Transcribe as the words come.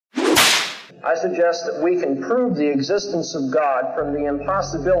I suggest that we can prove the existence of God from the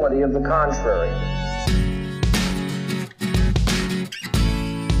impossibility of the contrary.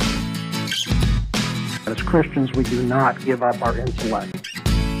 As Christians, we do not give up our intellect.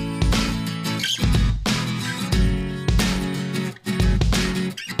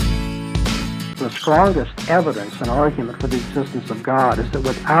 The strongest evidence and argument for the existence of God is that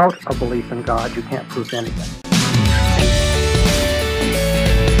without a belief in God, you can't prove anything.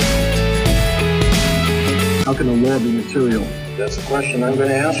 How can the law be material? That's the question I'm going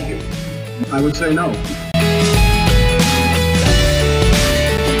to ask you. I would say no.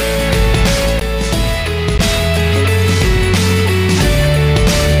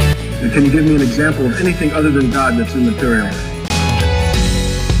 Can you give me an example of anything other than God that's immaterial?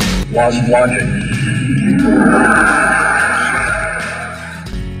 Laws of logic.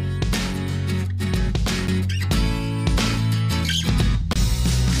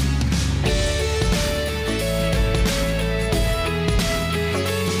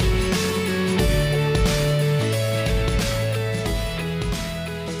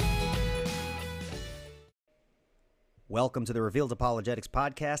 Welcome to the Revealed Apologetics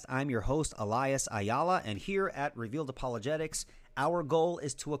podcast. I'm your host, Elias Ayala, and here at Revealed Apologetics, our goal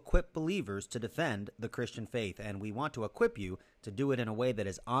is to equip believers to defend the Christian faith, and we want to equip you to do it in a way that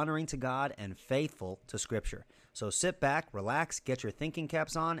is honoring to God and faithful to Scripture. So sit back, relax, get your thinking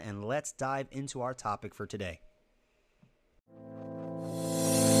caps on, and let's dive into our topic for today.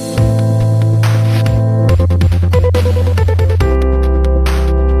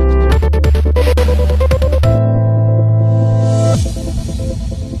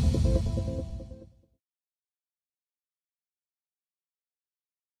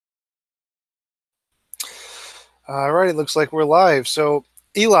 All right, it looks like we're live. So,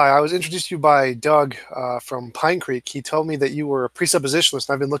 Eli, I was introduced to you by Doug from Pine Creek. He told me that you were a presuppositionalist,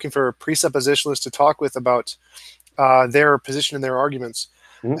 and I've been looking for a presuppositionalist to talk with about their position and their arguments.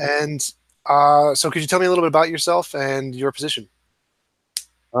 Mm-hmm. And so could you tell me a little bit about yourself and your position?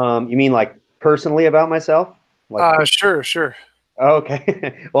 You mean like personally about myself? Sure.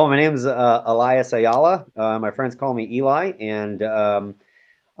 Okay. Well, my name is Elias Ayala. My friends call me Eli, and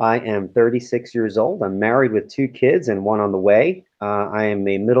I am 36 years old. I'm married with 2 kids and 1 on the way. I am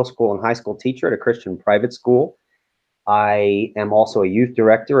a middle school and high school teacher at a Christian private school. I am also a youth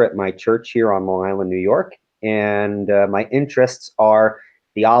director at my church here on Long Island, New York. And my interests are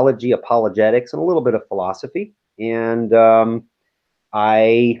theology, apologetics, and a little bit of philosophy. And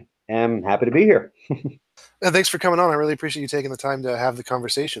I am happy to be here. Thanks for coming on. I really appreciate you taking the time to have the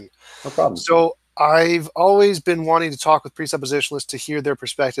conversation. No problem. So I've always been wanting to talk with presuppositionalists to hear their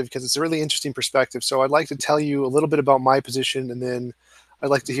perspective because it's a really interesting perspective. So I'd like to tell you a little bit about my position, and then I'd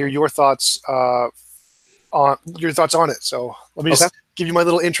like to hear your thoughts on it. So let me just give you my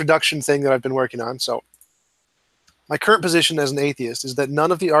little introduction thing that I've been working on. So my current position as an atheist is that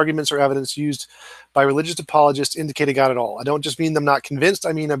none of the arguments or evidence used by religious apologists indicate a God at all. I don't just mean them not convinced.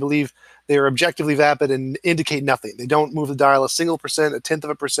 I mean, I believe they are objectively vapid and indicate nothing. They don't move the dial a single percent, a tenth of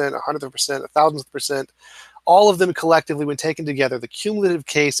a percent, 100th of a percent, 1,000th of a percent. All of them collectively, when taken together, the cumulative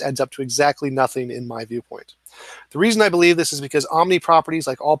case adds up to exactly nothing in my viewpoint. The reason I believe this is because omni-properties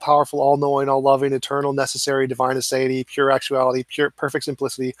like all-powerful, all-knowing, all-loving, eternal, necessary, divine aseity, pure actuality, pure perfect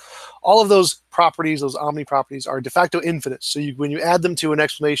simplicity, all of those properties, those omni-properties, are de facto infinite. So when you add them to an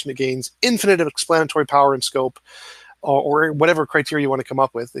explanation, it gains infinite explanatory power and scope, or whatever criteria you want to come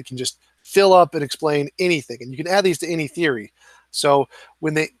up with. It can just fill up and explain anything. And you can add these to any theory. So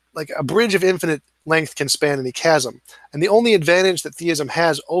when a bridge of infinite length can span any chasm. And the only advantage that theism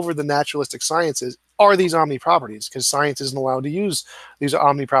has over the naturalistic sciences are these omni-properties, because science isn't allowed to use these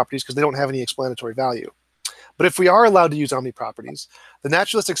omni-properties because they don't have any explanatory value. But if we are allowed to use omni-properties, the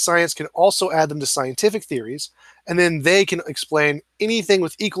naturalistic science can also add them to scientific theories, and then they can explain anything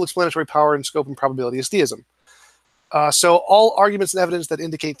with equal explanatory power and scope and probability as theism. So all arguments and evidence that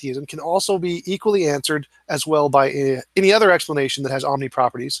indicate theism can also be equally answered as well by any other explanation that has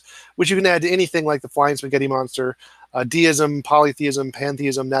omni-properties, which you can add to anything like the flying spaghetti monster, deism, polytheism,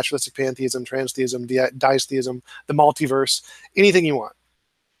 pantheism, naturalistic pantheism, transtheism, diestheism, the multiverse, anything you want.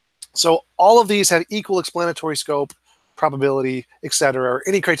 So all of these have equal explanatory scope, probability, etc., or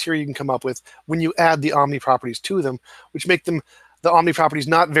any criteria you can come up with when you add the omni-properties to them, which make them, the omni-properties,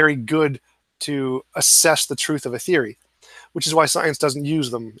 not very good to assess the truth of a theory, which is why science doesn't use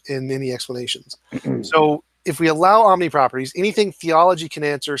them in any explanations. So if we allow omni-properties, anything theology can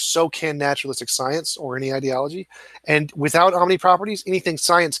answer, so can naturalistic science or any ideology. And without omni-properties, anything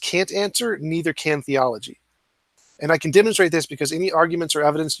science can't answer, neither can theology. And I can demonstrate this because any arguments or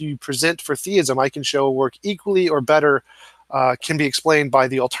evidence you present for theism, I can show work equally or better can be explained by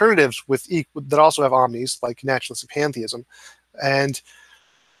the alternatives that also have omnis, like naturalistic pantheism. And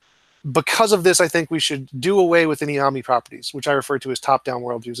because of this, I think we should do away with any omni properties, which I refer to as top-down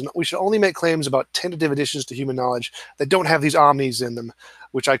worldviews. And we should only make claims about tentative additions to human knowledge that don't have these omnis in them,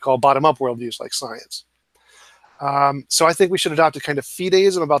 which I call bottom-up worldviews like science. So I think we should adopt a kind of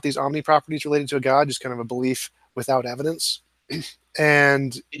fideism about these omni properties related to a God, just kind of a belief without evidence.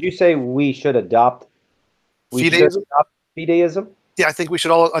 And did you say we should adopt fideism? Fideism? Yeah, I think we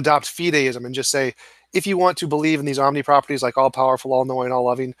should all adopt fideism and just say, if you want to believe in these omni properties like all-powerful, all-knowing,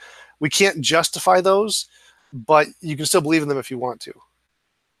 all-loving, we can't justify those, but you can still believe in them if you want to.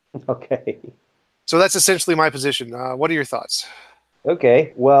 Okay. So that's essentially my position. What are your thoughts?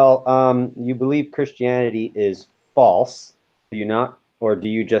 Okay. Well, you believe Christianity is false, do you not? Or do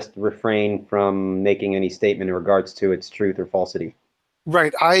you just refrain from making any statement in regards to its truth or falsity?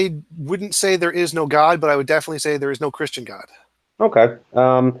 Right. I wouldn't say there is no God, but I would definitely say there is no Christian God. Okay.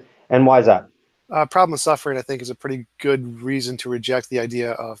 And why is that? Problem of suffering, I think, is a pretty good reason to reject the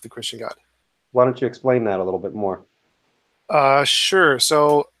idea of the Christian God. Why don't you explain that a little bit more? Sure.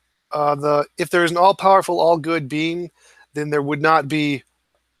 So if there is an all-powerful, all-good being, then there would not be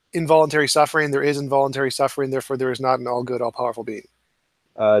involuntary suffering. There is involuntary suffering. Therefore, there is not an all-good, all-powerful being.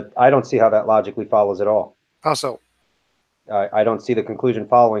 I don't see how that logically follows at all. How so? I don't see the conclusion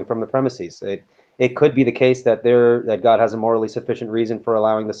following from the premises. It could be the case that God has a morally sufficient reason for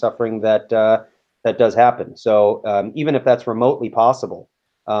allowing the suffering that does happen. So even if that's remotely possible,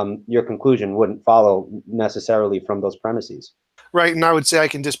 your conclusion wouldn't follow necessarily from those premises. Right, and I would say I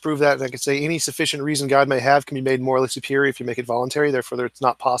can disprove that. And I could say any sufficient reason God may have can be made morally superior if you make it voluntary. Therefore, it's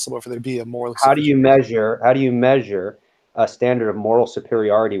not possible for there to be a morally. How do you measure a standard of moral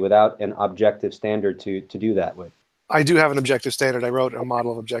superiority without an objective standard to do that with? I do have an objective standard. I wrote a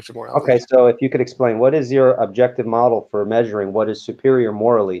model of objective morality. Okay, so if you could explain, what is your objective model for measuring what is superior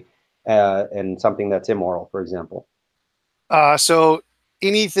morally and something that's immoral, for example? So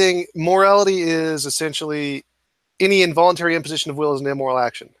morality is essentially any involuntary imposition of will is an immoral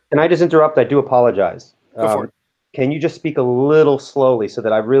action. Can I just interrupt? I do apologize. Go for it. Can you just speak a little slowly so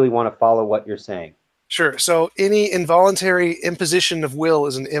that I really want to follow what you're saying? Sure. So any involuntary imposition of will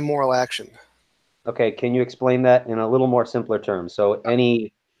is an immoral action. Okay, can you explain that in a little more simpler terms? So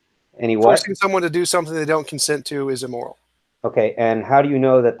any what? Forcing someone to do something they don't consent to is immoral. Okay, and how do you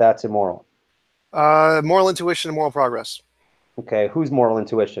know that that's immoral? Moral intuition and moral progress. Okay, whose moral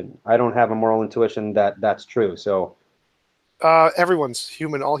intuition? I don't have a moral intuition that's true. So everyone's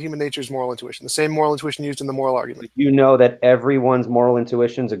human. All human nature is moral intuition. The same moral intuition used in the moral argument. You know that everyone's moral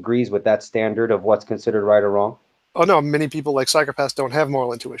intuitions agrees with that standard of what's considered right or wrong? Oh no, many people like psychopaths don't have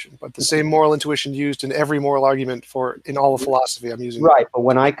moral intuition, but the same moral intuition used in every moral argument in all of philosophy I'm using. Right, but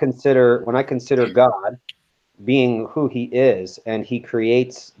when I consider God being who he is and he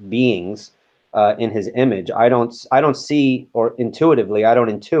creates beings in his image, I don't see, or intuitively I don't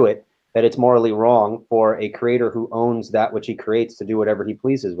intuit that it's morally wrong for a creator who owns that which he creates to do whatever he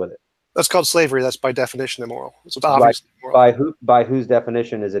pleases with it. That's called slavery. That's by definition immoral. So it's obviously immoral. By whose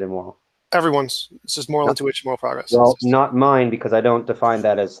definition is it immoral? Everyone's. It's just moral intuition, moral progress. Well, not mine, because I don't define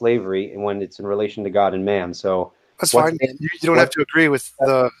that as slavery when it's in relation to God and man. So that's fine. You don't have to agree with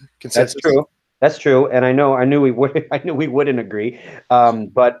the consensus. That's true. That's true, and I knew we would. I knew we wouldn't agree.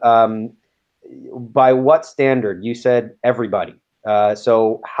 But by what standard? You said everybody.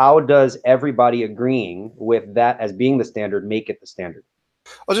 So how does everybody agreeing with that as being the standard make it the standard?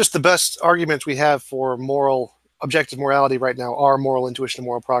 Well, just the best arguments we have for objective morality right now are moral intuition and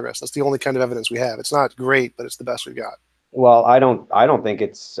moral progress. That's the only kind of evidence we have. It's not great, but it's the best we've got. Well, I don't think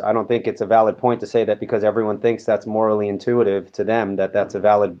it's a valid point to say that because everyone thinks that's morally intuitive to them that's a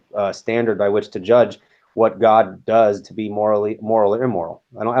valid standard by which to judge what God does to be moral or immoral.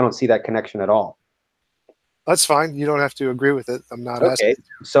 I don't see that connection at all. That's fine. You don't have to agree with it. I'm not asking.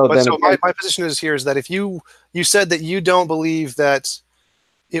 So my position is that if you said that you don't believe that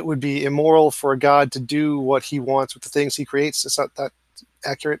it would be immoral for God to do what he wants with the things he creates, is that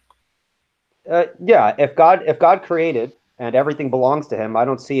accurate? Yeah. If God created and everything belongs to him, I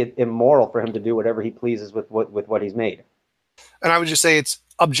don't see it immoral for him to do whatever he pleases with what he's made. And I would just say it's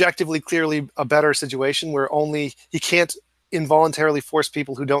objectively, clearly a better situation where he can't involuntarily force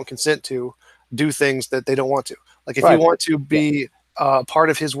people who don't consent to do things that they don't want to. Like if you want to be part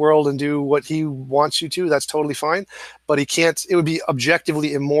of his world and do what he wants you to, that's totally fine. But he can't. It would be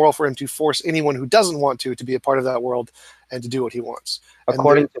objectively immoral for him to force anyone who doesn't want to be a part of that world and to do what he wants.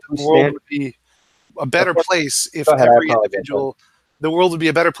 According to the world would be a better place if every individual. The world would be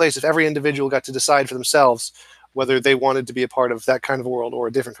a better place if every individual got to decide for themselves whether they wanted to be a part of that kind of a world or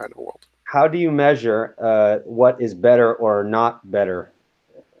a different kind of a world. how do you measure what is better or not better?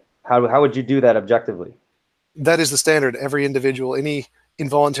 How would you do that objectively? That is the standard. Every individual, any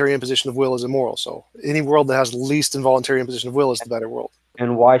involuntary imposition of will is immoral. So any world that has least involuntary imposition of will is the better world.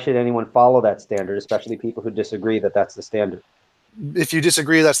 And why should anyone follow that standard, especially people who disagree that that's the standard? If you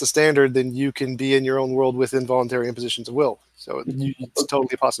disagree that's the standard, then you can be in your own world with involuntary impositions of will. So it's totally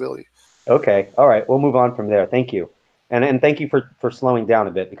a possibility. Okay. All right. We'll move on from there. Thank you. And thank you for slowing down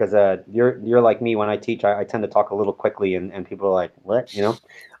a bit, because you're like me when I teach. I tend to talk a little quickly, and people are like, what? You know?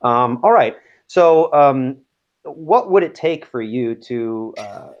 All right. So what would it take for you to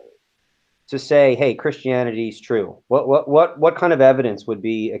say, hey, Christianity is true? What kind of evidence would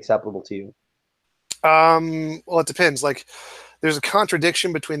be acceptable to you? Well, it depends. Like, there's a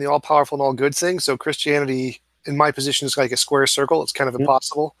contradiction between the all-powerful and all-good thing. So Christianity, in my position, is like a square circle. It's kind of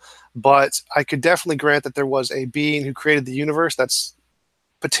impossible. But I could definitely grant that there was a being who created the universe. That's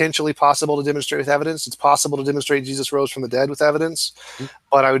potentially possible to demonstrate with evidence. It's possible to demonstrate Jesus rose from the dead with evidence.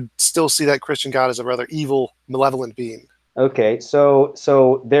 But I would still see that Christian God as a rather evil, malevolent being. Okay,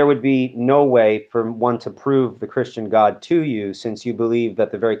 so there would be no way for one to prove the Christian God to you, since you believe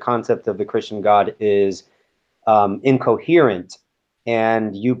that the very concept of the Christian God is incoherent,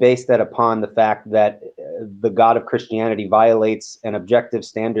 and you base that upon the fact that the God of Christianity violates an objective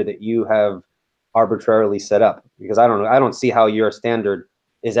standard that you have arbitrarily set up. Because I don't see how your standard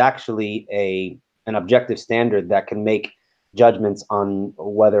is actually an objective standard that can make judgments on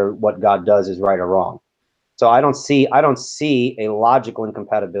whether what God does is right or wrong. So I don't see a logical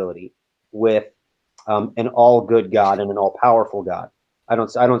incompatibility with an all-good God and an all-powerful God. I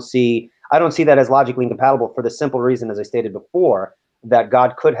don't see that as logically incompatible, for the simple reason, as I stated before, that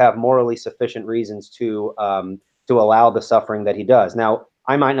God could have morally sufficient reasons to allow the suffering that he does. Now,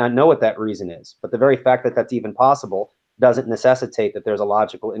 I might not know what that reason is, but the very fact that that's even possible doesn't necessitate that there's a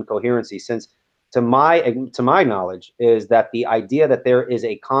logical incoherency, since to my knowledge is that the idea that there is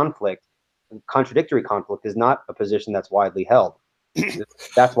a contradictory conflict is not a position that's widely held.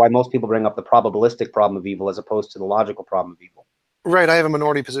 That's why most people bring up the probabilistic problem of evil as opposed to the logical problem of evil. Right, I have a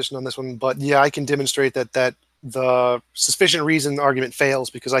minority position on this one, but yeah, I can demonstrate that the sufficient reason argument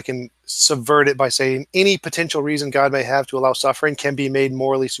fails, because I can subvert it by saying any potential reason God may have to allow suffering can be made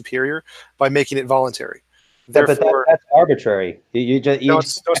morally superior by making it voluntary. Therefore, that's arbitrary. No,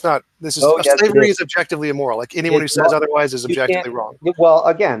 it's not. This is slavery is objectively immoral. Like, anyone who says otherwise is objectively wrong. Well,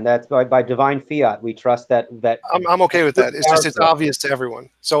 again, that's by divine fiat. We trust that. I'm okay with that. It's just it's obvious to everyone.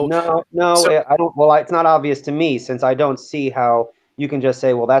 So I don't. Well, it's not obvious to me, since I don't see how you can just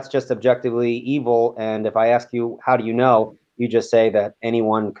say, well, that's just objectively evil. And if I ask you, how do you know? You just say that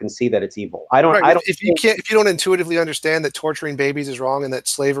anyone can see that it's evil. I don't. If you don't intuitively understand that torturing babies is wrong, and that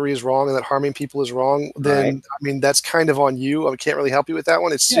slavery is wrong, and that harming people is wrong, then I mean, that's kind of on you. I can't really help you with that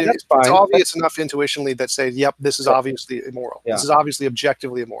one. It's obvious enough intuitionally that say, yep, this is obviously immoral. Yeah. This is obviously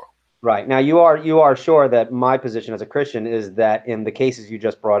objectively immoral. Right. Now, you are sure that my position as a Christian is that in the cases you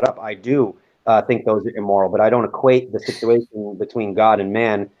just brought up, I do think those are immoral, but I don't equate the situation between God and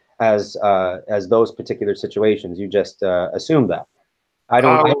man as those particular situations. You just assume that. I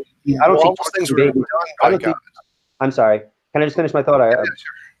don't think I'm sorry. Can I just finish my thought? Yeah,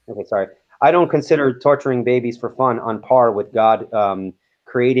 sure. Okay, sorry. I don't consider torturing babies for fun on par with God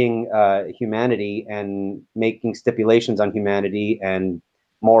creating humanity and making stipulations on humanity and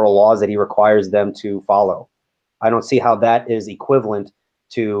moral laws that he requires them to follow. I don't see how that is equivalent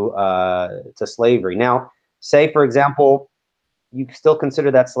to slavery. Now, say, for example, you still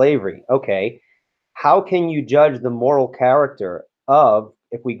consider that slavery. Okay, how can you judge the moral character of,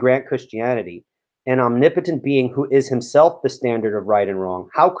 if we grant Christianity, an omnipotent being who is himself the standard of right and wrong?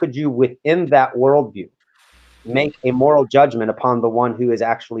 How could you, within that worldview, make a moral judgment upon the one who is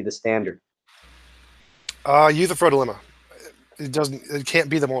actually the standard? Euthyphro dilemma. It can't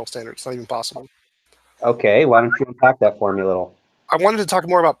be the moral standard. It's not even possible. Okay, why don't you unpack that for me a little? I wanted to talk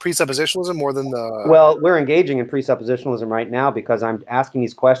more about presuppositionalism more than the... Well, we're engaging in presuppositionalism right now because I'm asking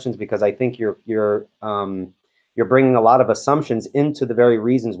these questions because I think you're bringing a lot of assumptions into the very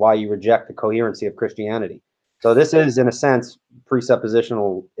reasons why you reject the coherency of Christianity. So this is, in a sense,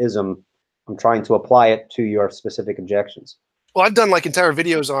 presuppositionalism. I'm trying to apply it to your specific objections. Well, I've done like entire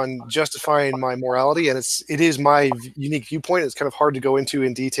videos on justifying my morality, and it is my unique viewpoint. It's kind of hard to go into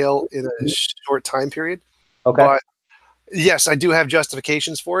in detail in a short time period. Okay. But yes, I do have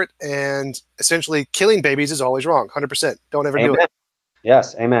justifications for it, and essentially killing babies is always wrong, 100%. Don't ever do it.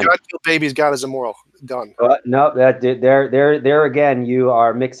 Yes, amen. God killed babies, God is immoral. Done. No, there again, you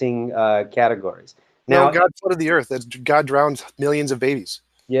are mixing categories. Now, no, God flooded the earth. God drowned millions of babies.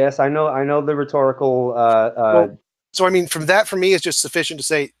 Yes, I know the rhetorical... So, I mean, for me, it's just sufficient to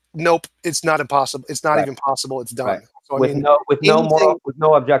say nope, it's not impossible. It's not Right. even possible. It's done. Right. So, I with mean,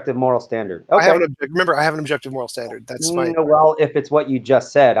 no objective moral standard. I Okay. have remember, I have an objective moral standard. That's my. Well, if it's what you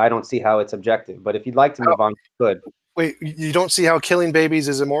just said, I don't see how it's objective. But if you'd like to move on, good. Wait, you don't see how killing babies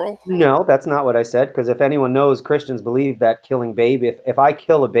is immoral? No, that's not what I said. Because if anyone knows, Christians believe that killing baby, if I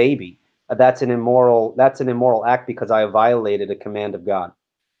kill a baby, that's an immoral act because I have violated a command of God.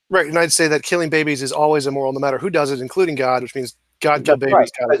 Right, and I'd say that killing babies is always immoral, no matter who does it, including God, which means God killed babies.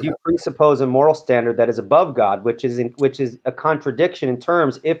 Right, because you presuppose a moral standard that is above God, which is a contradiction in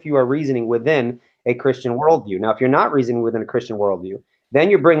terms if you are reasoning within a Christian worldview. Now, if you're not reasoning within a Christian worldview, then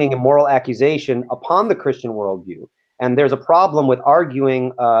you're bringing a moral accusation upon the Christian worldview. And there's a problem with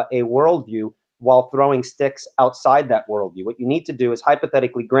arguing a worldview while throwing sticks outside that worldview. What you need to do is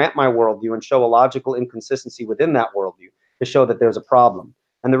hypothetically grant my worldview and show a logical inconsistency within that worldview to show that there's a problem.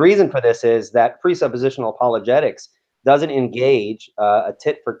 And the reason for this is that presuppositional apologetics doesn't engage a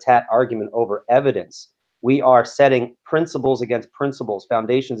tit-for-tat argument over evidence. We are setting principles against principles,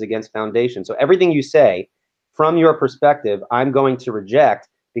 foundations against foundations. So everything you say, from your perspective, I'm going to reject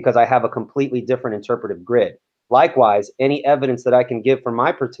because I have a completely different interpretive grid. Likewise, any evidence that I can give from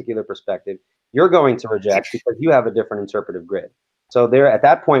my particular perspective, you're going to reject because you have a different interpretive grid. So there, at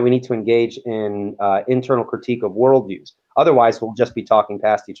that point, we need to engage in internal critique of worldviews. Otherwise, we'll just be talking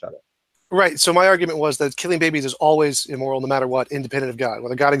past each other. Right. So my argument was that killing babies is always immoral, no matter what, independent of God.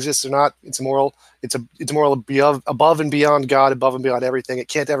 Whether God exists or not, it's immoral. It's immoral above and beyond God, above and beyond everything. It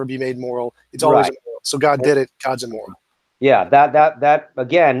can't ever be made moral. It's always immoral. So God did it. God's immoral. Yeah, that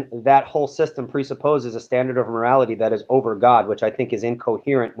again, that whole system presupposes a standard of morality that is over God, which I think is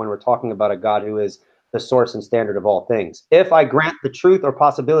incoherent when we're talking about a God who is the source and standard of all things. If I grant the truth or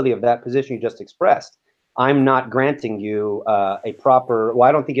possibility of that position you just expressed, I'm not granting you a proper. Well,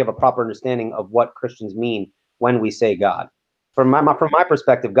 I don't think you have a proper understanding of what Christians mean when we say God. From my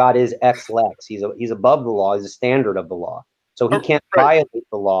perspective, God is ex lex. He's above the law. He's a standard of the law. So he can't violate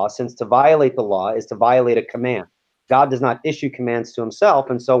the law, since to violate the law is to violate a command. God does not issue commands to himself,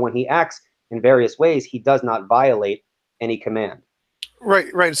 and so when he acts in various ways, he does not violate any command.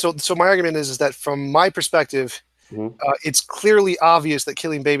 Right. So my argument is that from my perspective, it's clearly obvious that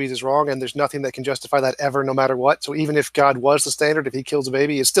killing babies is wrong, and there's nothing that can justify that ever, no matter what. So even if God was the standard, if he kills a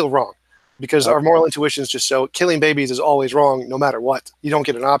baby, it's still wrong, because our moral intuitions just show killing babies is always wrong, no matter what. You don't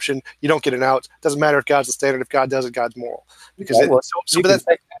get an option. You don't get an out. Doesn't matter if God's the standard. If God does it, God's moral. Because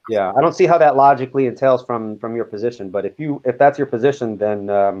yeah, I don't see how that logically entails from your position. But if that's your position,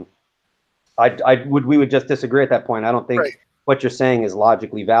 then we would just disagree at that point. I don't think what you're saying is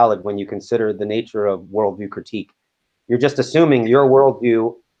logically valid when you consider the nature of worldview critique. You're just assuming your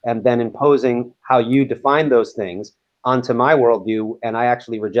worldview and then imposing how you define those things onto my worldview, and I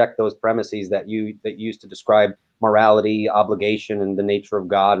actually reject those premises that you used to describe morality, obligation, and the nature of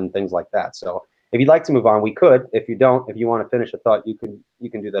God and things like that. So if you'd like to move on, we could. If you want to finish a thought, you can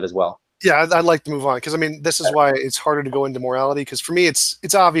do that as well. Yeah, I'd like to move on, because I mean, this is why it's harder to go into morality, because for me,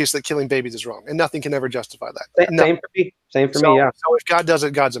 it's obvious that killing babies is wrong, and nothing can ever justify that. Same for me. Same for me. Yeah. So if God does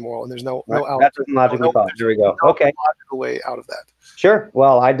it, God's immoral, and there's no out. That's logically thought. Here we go. Okay. Logical way out of that. Sure.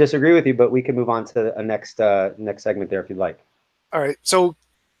 Well, I disagree with you, but we can move on to a next segment there if you'd like. All right. So,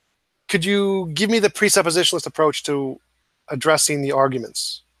 could you give me the presuppositionalist approach to addressing the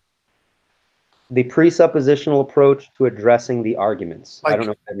arguments? The presuppositional approach to addressing the arguments. I don't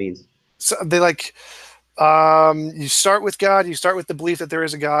know what that means. So they you start with God, you start with the belief that there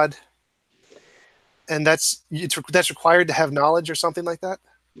is a God, and that's required to have knowledge or something like that?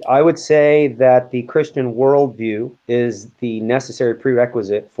 I would say that the Christian worldview is the necessary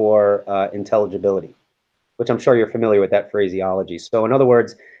prerequisite for intelligibility, which I'm sure you're familiar with that phraseology. So in other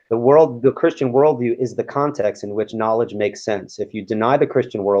words, the Christian worldview is the context in which knowledge makes sense. If you deny the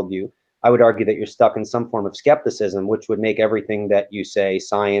Christian worldview, I would argue that you're stuck in some form of skepticism, which would make everything that you say,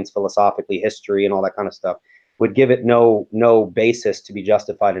 science, philosophically, history, and all that kind of stuff, would give it no basis to be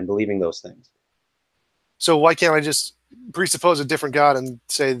justified in believing those things. So why can't I just presuppose a different God and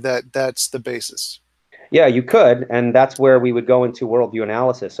say that that's the basis? Yeah, you could, and that's where we would go into worldview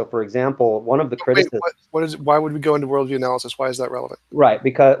analysis. So, for example, one of the criticisms... Why would we go into worldview analysis? Why is that relevant? Right,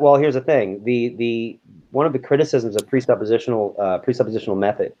 because, well, here's the thing. One of the criticisms of presuppositional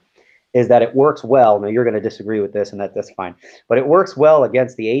method is that it works well. Now, you're going to disagree with this, and that's fine. But it works well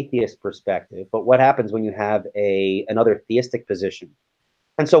against the atheist perspective. But what happens when you have another theistic position?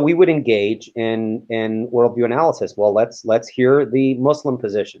 And so we would engage in worldview analysis. Well, let's hear the Muslim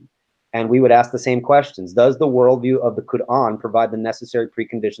position. And we would ask the same questions. Does the worldview of the Quran provide the necessary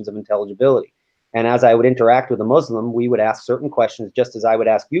preconditions of intelligibility? And as I would interact with a Muslim, we would ask certain questions, just as I would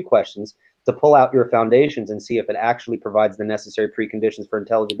ask you questions, to pull out your foundations and see if it actually provides the necessary preconditions for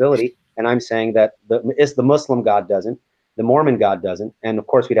intelligibility. And I'm saying that the Muslim God doesn't, the Mormon God doesn't, and of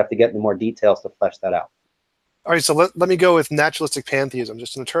course we'd have to get into more details to flesh that out. All right, so let me go with naturalistic pantheism,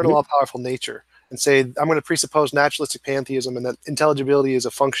 just an eternal, all-powerful nature, and say I'm going to presuppose naturalistic pantheism and that intelligibility is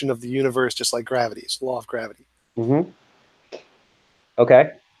a function of the universe, just like gravity. It's the law of gravity.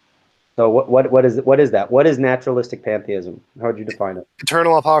 Okay. So what is that? What is naturalistic pantheism? How would you define it?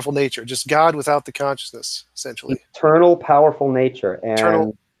 Eternal, all-powerful nature, just God without the consciousness, essentially. Eternal, powerful nature, and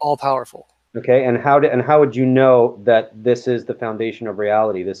eternal, all-powerful. Okay, and how would you know that this is the foundation of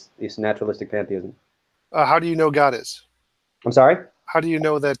reality? This naturalistic pantheism. How do you know God is? I'm sorry? How do you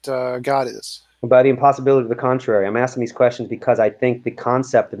know that God is? By the impossibility of the contrary. I'm asking these questions because I think the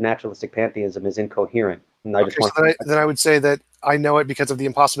concept of naturalistic pantheism is incoherent. And I then I would say that I know it because of the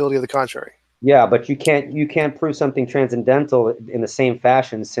impossibility of the contrary. Yeah, but you can't prove something transcendental in the same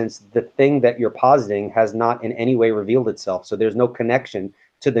fashion, since the thing that you're positing has not in any way revealed itself. So there's no connection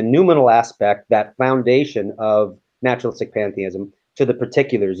to the noumenal aspect, that foundation of naturalistic pantheism, to the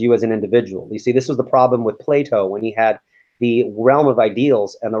particulars, you as an individual. You see, this was the problem with Plato when he had the realm of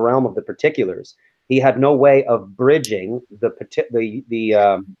ideals and the realm of the particulars. He had no way of bridging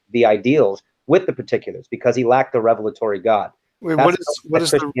the ideals with the particulars because he lacked the revelatory God. Wait, what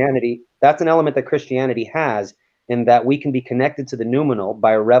is Christianity? That's an element that Christianity has, in that we can be connected to the noumenal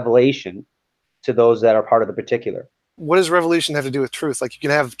by revelation to those that are part of the particular. What does revelation have to do with truth? Like, you can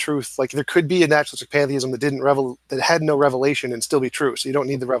have truth, like there could be a naturalistic pantheism that had no revelation and still be true. So you don't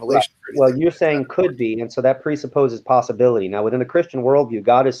need the revelation. Right. Well, you're saying could be, and so that presupposes possibility. Now, within the Christian worldview,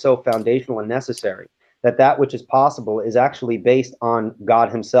 God is so foundational and necessary that which is possible is actually based on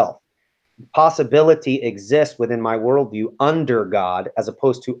God himself. Possibility exists within my worldview under God as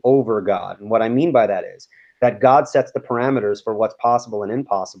opposed to over God. And what I mean by that is that God sets the parameters for what's possible and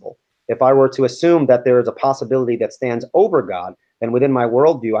impossible. If I were to assume that there is a possibility that stands over God, then within my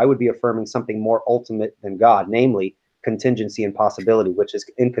worldview, I would be affirming something more ultimate than God, namely contingency and possibility, which is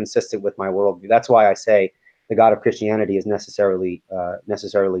inconsistent with my worldview. That's why I say the God of Christianity is necessarily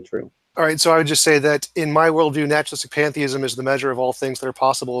true. All right, so I would just say that in my worldview, naturalistic pantheism is the measure of all things that are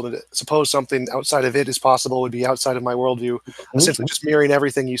possible. And suppose something outside of it is possible would be outside of my worldview, essentially just mirroring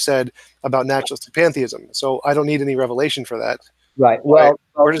everything you said about naturalistic pantheism. So I don't need any revelation for that. Right. Well,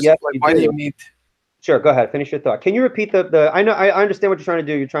 why do you need? Sure. Go ahead. Finish your thought. Can you repeat I understand what you're trying to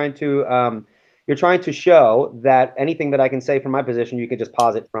do. You're trying to show that anything that I can say from my position, you can just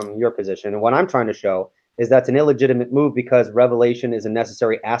posit from your position. And what I'm trying to show is that's an illegitimate move because revelation is a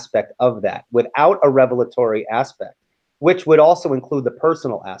necessary aspect of that. Without a revelatory aspect, which would also include the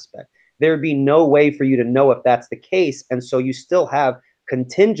personal aspect, there'd be no way for you to know if that's the case. And so you still have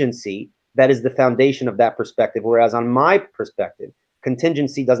contingency that is the foundation of that perspective. Whereas on my perspective,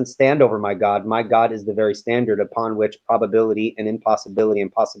 contingency doesn't stand over my God. My God is the very standard upon which probability and impossibility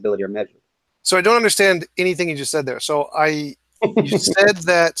and possibility are measured. So I don't understand anything you just said there. So you said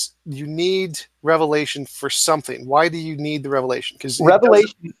that you need revelation for something. Why do you need the revelation? Because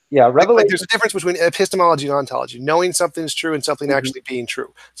revelation. There's a difference between epistemology and ontology. Knowing something is true and something actually being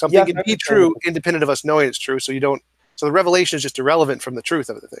true. Something can be true independent of us knowing it's true. So the revelation is just irrelevant from the truth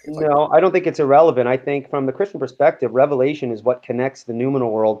of the thing. No, I don't think it's irrelevant. I think from the Christian perspective, revelation is what connects the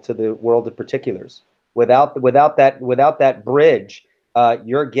noumenal world to the world of particulars. Without that bridge,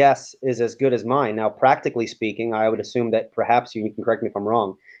 your guess is as good as mine. Now, practically speaking, I would assume that perhaps you can correct me if I'm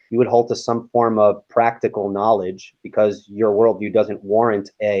wrong, you would hold to some form of practical knowledge because your worldview doesn't warrant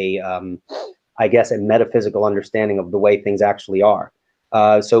a metaphysical understanding of the way things actually are.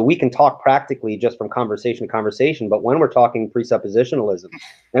 So we can talk practically just from conversation to conversation, but when we're talking presuppositionalism,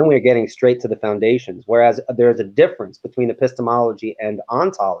 then we're getting straight to the foundations. Whereas there's a difference between epistemology and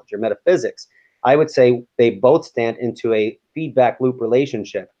ontology or metaphysics. I would say they both stand into a feedback loop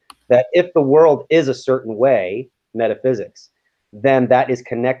relationship, that if the world is a certain way, metaphysics, then that is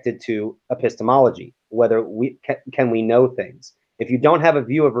connected to epistemology, whether we can we know things. If you don't have a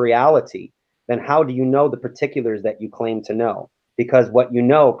view of reality, then how do you know the particulars that you claim to know? Because what you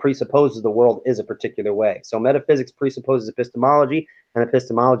know presupposes the world is a particular way. So metaphysics presupposes epistemology, and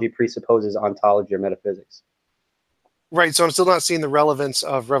epistemology presupposes ontology or metaphysics. Right, so I'm still not seeing the relevance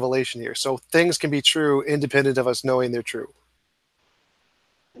of revelation here. So things can be true independent of us knowing they're true.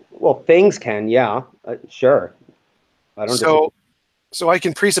 Well, things can, yeah, sure. I don't. So I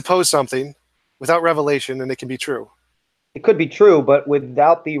can presuppose something without revelation, and it can be true. It could be true, but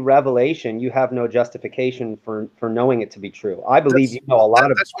without the revelation, you have no justification for knowing it to be true. I believe you know a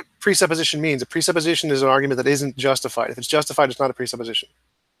lot of. That's what presupposition means. A presupposition is an argument that isn't justified. If it's justified, it's not a presupposition.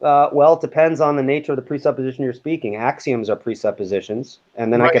 Well, it depends on the nature of the presupposition you're speaking. Axioms are presuppositions,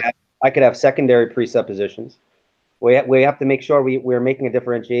 and then right. I could have secondary presuppositions. We have to make sure we're making a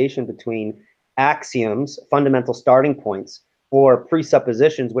differentiation between axioms, fundamental starting points, or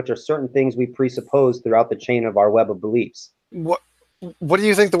presuppositions, which are certain things we presuppose throughout the chain of our web of beliefs. What do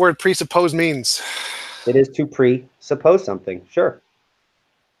you think the word presuppose means? It is to presuppose something. Sure.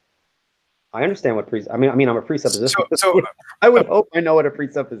 I understand what I'm a presupposition. So I would hope I know what a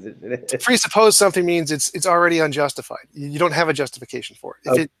presupposition is. Presuppose something means it's already unjustified. You don't have a justification for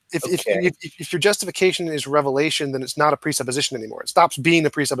it. If your justification is revelation, then it's not a presupposition anymore. It stops being a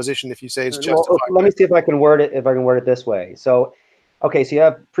presupposition if you say it's justified. Well, let me see if I can word it this way. So, okay, so you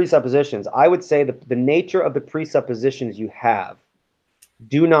have presuppositions. I would say the nature of the presuppositions you have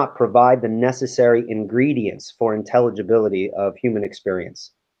do not provide the necessary ingredients for intelligibility of human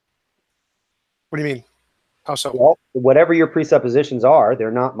experience. What do you mean? How so? Well, whatever your presuppositions are, they're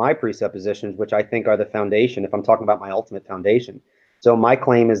not my presuppositions, which I think are the foundation, if I'm talking about my ultimate foundation. So my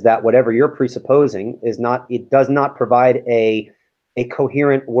claim is that whatever you're presupposing it does not provide a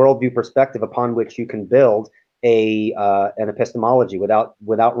coherent worldview perspective upon which you can build an epistemology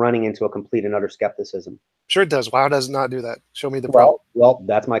without running into a complete and utter skepticism. Sure it does. Why does it not do that? Show me the problem. Well,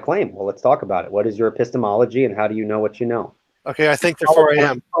 that's my claim. Well, let's talk about it. What is your epistemology, and how do you know what you know? Okay, I think therefore I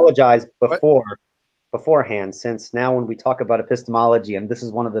am. I apologize beforehand, since now when we talk about epistemology, and this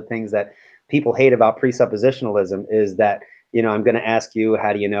is one of the things that people hate about presuppositionalism, is that, I'm going to ask you,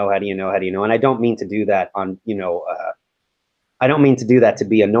 how do you know? And I don't mean to do that I don't mean to do that to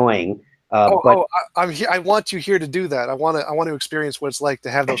be annoying. I'm here. I want you here to do that. I want to experience what it's like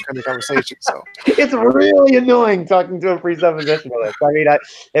to have those kind of conversations. So it's really annoying talking to a presuppositionalist. I mean,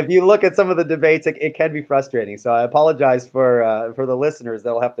 if you look at some of the debates, it can be frustrating. So I apologize for the listeners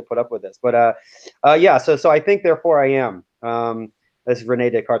that'll have to put up with this. But yeah. So I think therefore I am. This is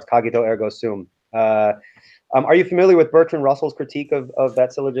Rene Descartes' cogito ergo sum. Are you familiar with Bertrand Russell's critique of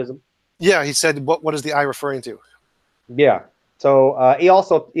that syllogism? Yeah, he said, what is the I referring to? Yeah. So he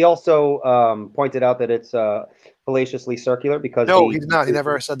also pointed out that it's fallaciously circular because no, he did not. He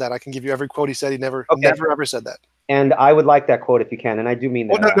never said that. I can give you every quote he said. He never ever said that. And I would like that quote if you can, and I do mean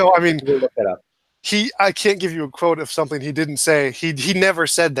that. No. I mean, look that up. I can't give you a quote of something he didn't say. He never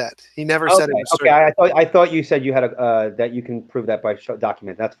said that. He never said it. Okay, I thought you said you had that you can prove that by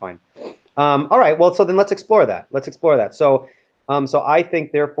document. That's fine. All right. Well, so then let's explore that. So I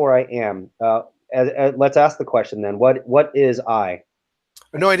think therefore I am. Let's ask the question then. What is I?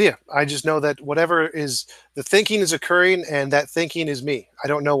 No idea. I just know that whatever is the thinking is occurring, and that thinking is me. I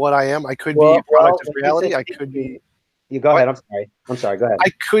don't know what I am. I could be a product of reality. I could be. You go ahead. I'm sorry. Go ahead.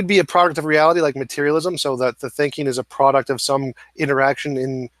 I could be a product of reality, like materialism, so that the thinking is a product of some interaction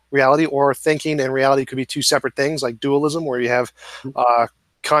in reality, or thinking and reality could be two separate things, like dualism, where you have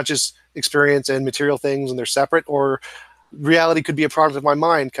conscious experience and material things, and they're separate, or reality could be a product of my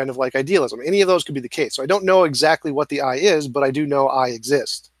mind, kind of like idealism. Any of those could be the case. So I don't know exactly what the I is, but I do know I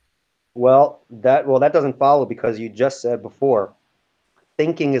exist. Well, that doesn't follow, because you just said before,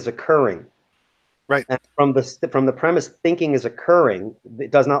 thinking is occurring. Right. And from the premise thinking is occurring,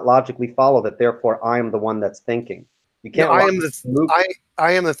 it does not logically follow that therefore I am the one that's thinking. You can't. No,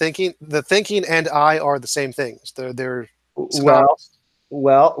 I am the thinking. The thinking and I are the same things. They're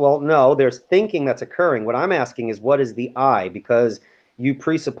Well, no, there's thinking that's occurring. What I'm asking is, what is the I? Because you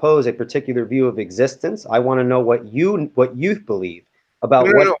presuppose a particular view of existence. I want to know what you believe about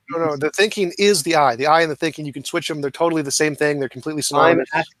No. The thinking is the I. The I and the thinking, you can switch them. They're totally the same thing. They're completely synonymous.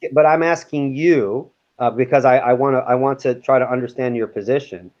 I'm asking you because I want to try to understand your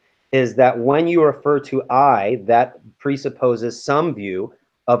position. Is that when you refer to I, that presupposes some view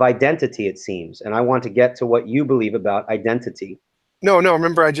of identity, it seems, and I want to get to what you believe about identity. No.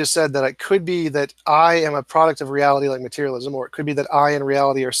 Remember, I just said that it could be that I am a product of reality, like materialism, or it could be that I and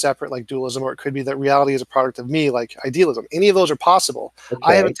reality are separate, like dualism, or it could be that reality is a product of me, like idealism. Any of those are possible. Okay.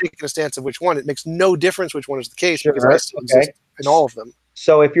 I haven't taken a stance of which one. It makes no difference which one is the case, because I still exist in all of them.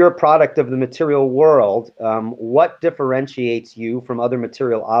 So if you're a product of the material world, what differentiates you from other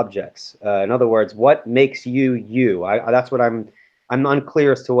material objects? In other words, what makes you you? That's what I'm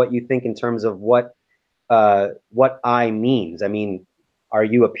unclear as to what you think in terms of what I means. I mean, are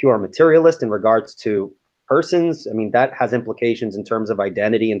you a pure materialist in regards to persons? I mean, that has implications in terms of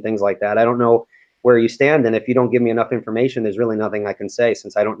identity and things like that. I don't know where you stand, and if you don't give me enough information, there's really nothing I can say,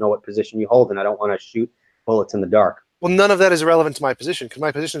 since I don't know what position you hold, and I don't want to shoot bullets in the dark. Well, none of that is relevant to my position, because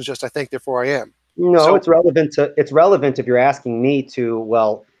my position is just I think, therefore I am. No, so, it's relevant if you're asking me to,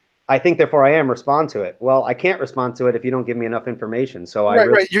 well, I think, therefore I am, respond to it. Well, I can't respond to it if you don't give me enough information. So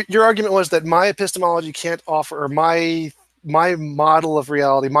right. Your argument was that my epistemology can't offer, or my model of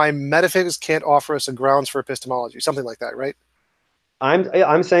reality, my metaphysics can't offer us a grounds for epistemology, something like that, right?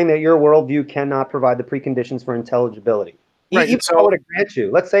 I'm saying that your worldview cannot provide the preconditions for intelligibility. Right, Even so- if I were to grant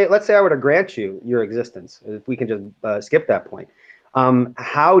you, let's say I were to grant you your existence, if we can just skip that point.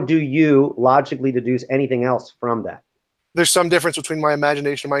 How do you logically deduce anything else from that? There's some difference between my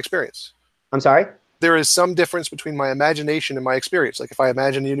imagination and my experience. I'm sorry? There is some difference between my imagination and my experience. Like if I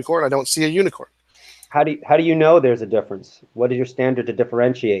imagine a unicorn, I don't see a unicorn. How do you know there's a difference? What is your standard to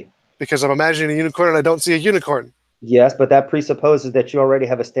differentiate? Because I'm imagining a unicorn and I don't see a unicorn. Yes, but that presupposes that you already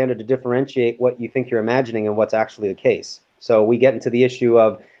have a standard to differentiate what you think you're imagining and what's actually the case. So we get into the issue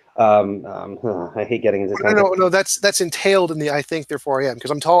of, I hate getting into this. No, that's entailed in the I think, therefore I am,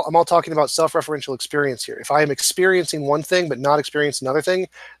 because I'm all talking about self-referential experience here. If I am experiencing one thing but not experiencing another thing,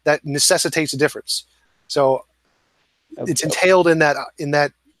 that necessitates a difference. So it's entailed in that.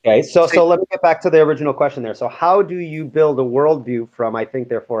 Okay, so let me get back to the original question there. So how do you build a worldview from I think,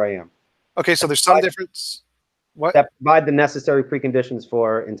 therefore I am? Okay, so there's some difference. What? That provide the necessary preconditions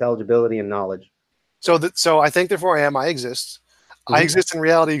for intelligibility and knowledge. So I think, therefore I am, I exist. Mm-hmm. I exist and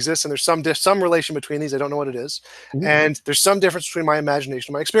reality exists, and there's some relation between these. I don't know what it is. Mm-hmm. And there's some difference between my imagination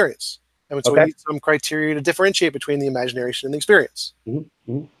and my experience. And so we need some criteria to differentiate between the imagination and the experience.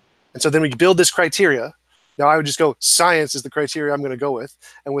 Mm-hmm. Mm-hmm. And so then we build this criteria. Now I would just go, science is the criteria I'm going to go with.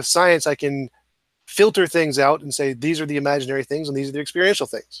 And with science, I can filter things out and say, these are the imaginary things and these are the experiential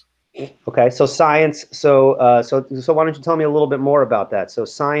things. Okay, so science. So why don't you tell me a little bit more about that? So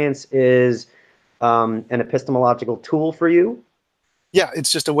science is an epistemological tool for you. Yeah,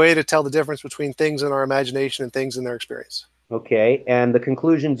 it's just a way to tell the difference between things in our imagination and things in their experience. Okay, and the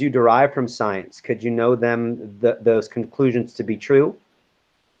conclusions you derive from science, could you know them, those conclusions to be true,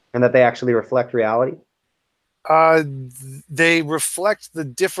 and that they actually reflect reality? They reflect the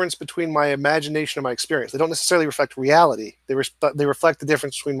difference between my imagination and my experience. They don't necessarily reflect reality. They reflect the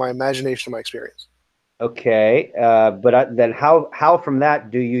difference between my imagination and my experience. Okay, but then how from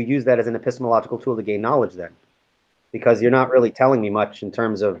that do you use that as an epistemological tool to gain knowledge then? Because you're not really telling me much in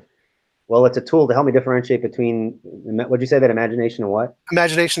terms of, well, it's a tool to help me differentiate between, what'd you say, that imagination and what?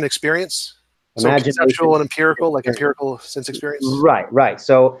 Imagination and experience. Imagination. So conceptual and empirical, like empirical sense experience. Right.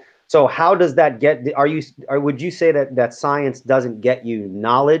 So how does that get? Would you say that science doesn't get you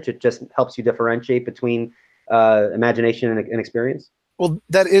knowledge? It just helps you differentiate between imagination and experience? Well,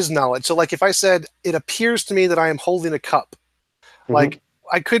 that is knowledge. So like if I said, it appears to me that I am holding a cup, like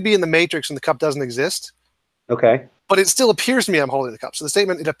I could be in the Matrix and the cup doesn't exist. Okay. But it still appears to me I'm holding the cup. So the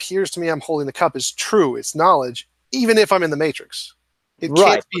statement, it appears to me I'm holding the cup, is true. It's knowledge, even if I'm in the Matrix. It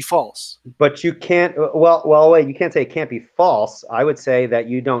can't be false. But you can't, wait, you can't say it can't be false. I would say that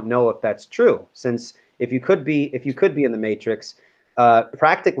you don't know if that's true. Since if you could be in the Matrix,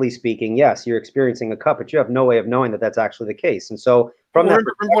 practically speaking, yes, you're experiencing a cup, but you have no way of knowing that that's actually the case. And so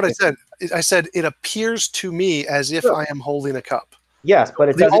remember what I said? I said, it appears to me as if I am holding a cup. Yes,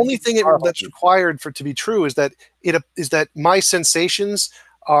 but the only thing that's required for it to be true is that my sensations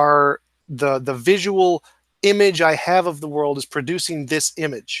are the visual image I have of the world is producing this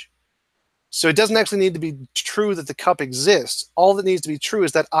image. So it doesn't actually need to be true that the cup exists. All that needs to be true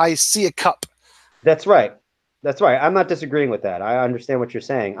is that I see a cup. That's right. I'm not disagreeing with that. I understand what you're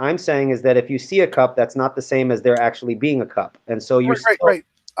saying. I'm saying is that if you see a cup, that's not the same as there actually being a cup. And so you're right.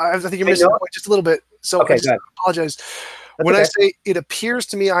 I think you're missing the point just a little bit. So okay, I apologize. When I say it appears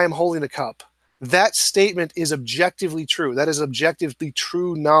to me I am holding a cup, that statement is objectively true. That is objectively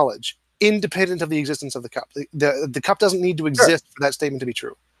true knowledge, independent of the existence of the cup. The cup doesn't need to exist for that statement to be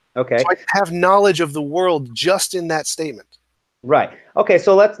true. Okay. So I have knowledge of the world just in that statement. Right. Okay,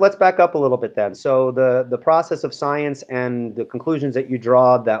 so let's back up a little bit then. So the process of science and the conclusions that you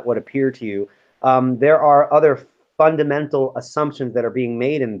draw that would appear to you, there are other fundamental assumptions that are being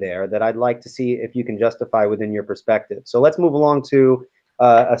made in there that I'd like to see if you can justify within your perspective. So let's move along to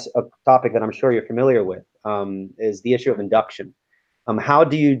a topic that I'm sure you're familiar with, is the issue of induction. How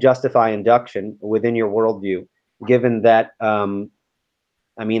do you justify induction within your worldview, given that,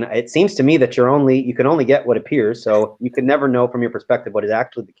 it seems to me that you can only get what appears, so you can never know from your perspective what is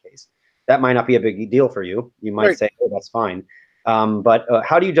actually the case. That might not be a big deal for you. You might say, oh, that's fine. But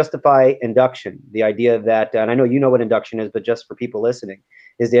how do you justify induction? The idea that, and I know you know what induction is, but just for people listening,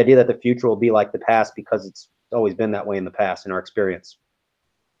 is the idea that the future will be like the past because it's always been that way in the past in our experience.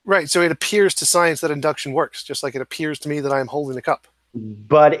 Right. So it appears to science that induction works, just like it appears to me that I am holding a cup.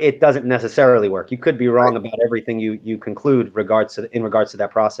 But it doesn't necessarily work. You could be wrong about everything you conclude in regards to that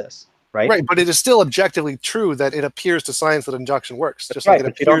process. Right. Right, but it is still objectively true that it appears to science that induction works, just like it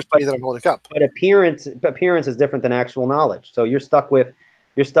appears to me that I'm holding a cup. But appearance is different than actual knowledge. So you're stuck with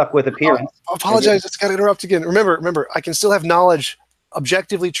appearance. I apologize, I just got to interrupt again. Remember, I can still have knowledge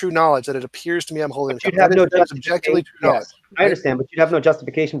objectively true knowledge that it appears to me I'm holding. But you'd have no objectively true knowledge. Yes, I understand, but you'd have no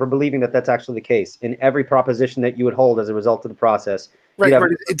justification for believing that that's actually the case in every proposition that you would hold as a result of the process. Right, but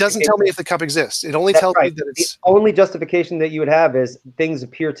it doesn't tell me if the cup exists. It only tells me that it's... The only justification that you would have is things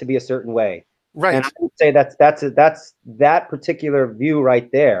appear to be a certain way. Right. And I would say that's that particular view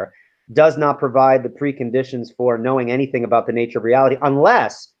right there does not provide the preconditions for knowing anything about the nature of reality,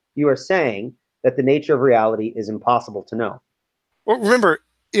 unless you are saying that the nature of reality is impossible to know. Well, remember,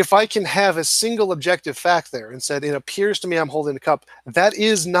 if I can have a single objective fact there and said, it appears to me I'm holding a cup, that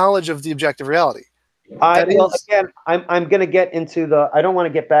is knowledge of the objective reality. Again, I'm going to get into I don't want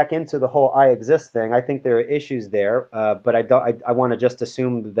to get back into the whole I exist thing. I think there are issues there, but I want to just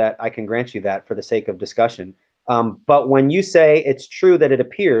assume that I can grant you that for the sake of discussion. But when you say it's true that it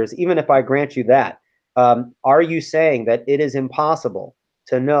appears, even if I grant you that, are you saying that it is impossible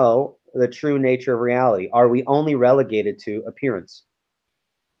to know the true nature of reality? Are we only relegated to appearance?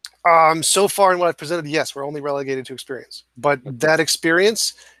 So far in what I've presented, yes, we're only relegated to experience. But that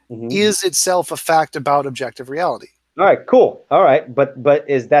experience is itself a fact about objective reality. All right, cool. All right, but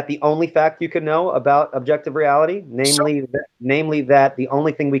is that the only fact you can know about objective reality? Namely, that the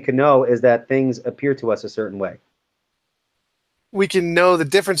only thing we can know is that things appear to us a certain way. We can know the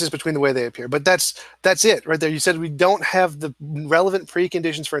differences between the way they appear, but that's it right there. You said we don't have the relevant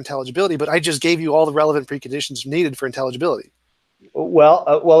preconditions for intelligibility, but I just gave you all the relevant preconditions needed for intelligibility.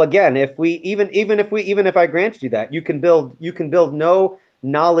 Well, again, if I grant you that, you can build no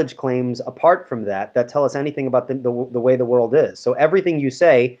knowledge claims apart from that tell us anything about the way the world is. So everything you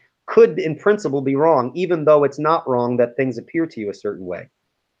say could, in principle, be wrong, even though it's not wrong that things appear to you a certain way.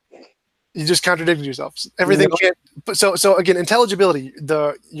 You just contradicted yourself. Everything can't. So again, intelligibility.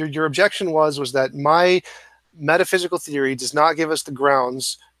 Your objection was that my metaphysical theory does not give us the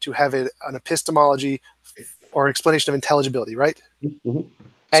grounds to have an epistemology or explanation of intelligibility, right? And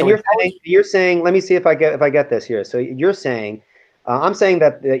so you're saying, let me see if I get this here. So you're saying, I'm saying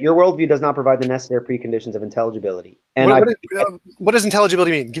that your worldview does not provide the necessary preconditions of intelligibility. And what does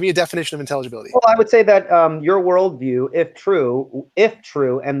intelligibility mean? Give me a definition of intelligibility. Well, I would say that your worldview, if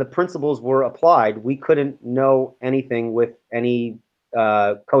true, and the principles were applied, we couldn't know anything with any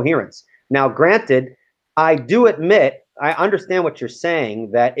coherence. Now, granted, I do admit, I understand what you're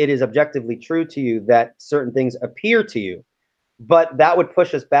saying, that it is objectively true to you that certain things appear to you. But that would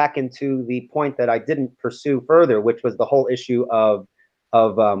push us back into the point that I didn't pursue further, which was the whole issue of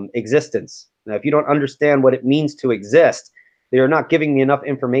existence. Now, if you don't understand what it means to exist, you're not giving me enough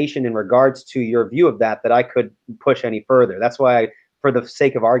information in regards to your view of that I could push any further. That's why I, for the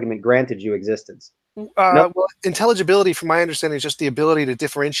sake of argument, granted you existence. Well, intelligibility, from my understanding, is just the ability to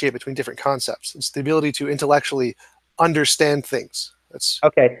differentiate between different concepts. It's the ability to intellectually understand things. That's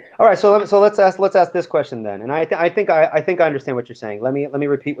okay. All right. So let's ask this question then. And I think I understand what you're saying. Let me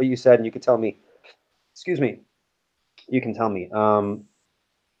repeat what you said, and you can tell me. Excuse me. You can tell me.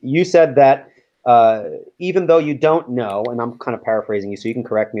 You said that even though you don't know, and I'm kind of paraphrasing you, so you can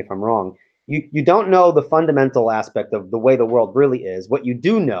correct me if I'm wrong. You don't know the fundamental aspect of the way the world really is. What you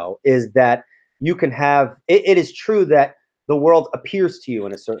do know is that you can have. It is true that the world appears to you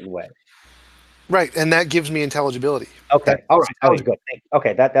in a certain way. Right, and that gives me intelligibility. Okay, all right, that was good.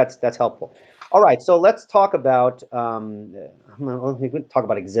 Okay, that's helpful. All right, so let's talk about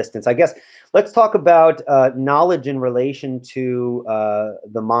existence. I guess let's talk about knowledge in relation to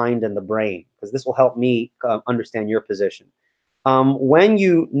the mind and the brain, because this will help me understand your position. When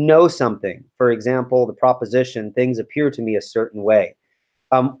you know something, for example, the proposition, things appear to me a certain way,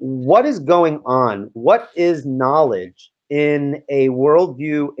 what is going on? What is knowledge in a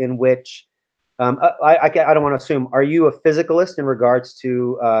worldview in which I don't want to assume. Are you a physicalist in regards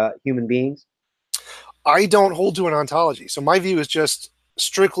to human beings? I don't hold to an ontology. So my view is just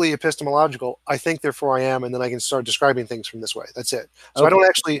strictly epistemological. I think, therefore I am, and then I can start describing things from this way. That's it. So okay. I don't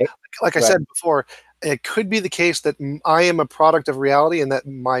actually, like I said before, it could be the case that I am a product of reality and that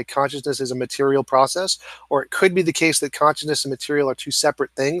my consciousness is a material process, or it could be the case that consciousness and material are two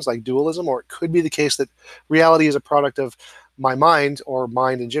separate things, like dualism, or it could be the case that reality is a product of my mind, or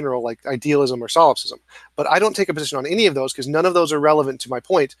mind in general, like idealism or solipsism. But I don't take a position on any of those because none of those are relevant to my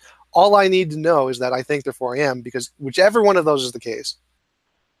point. All I need to know is that I think, therefore I am, because whichever one of those is the case,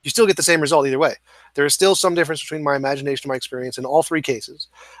 you still get the same result either way. There is still some difference between my imagination and my experience in all three cases.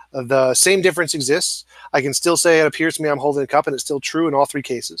 The same difference exists. I can still say it appears to me I'm holding a cup, and it's still true in all three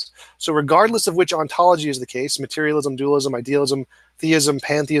cases. So regardless of which ontology is the case, materialism, dualism, idealism, theism,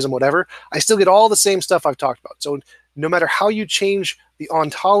 pantheism, whatever, I still get all the same stuff I've talked about. So no matter how you change the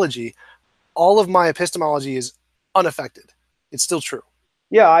ontology, all of my epistemology is unaffected. It's still true.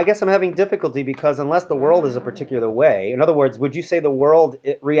 Yeah, I guess I'm having difficulty because unless the world is a particular way, in other words, would you say the world,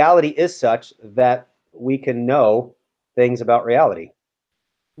 reality is such that we can know things about reality?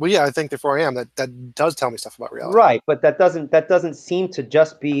 Well, yeah, I think therefore I am. That does tell me stuff about reality. Right, but that doesn't seem to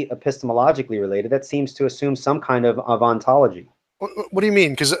just be epistemologically related. That seems to assume some kind of ontology. What do you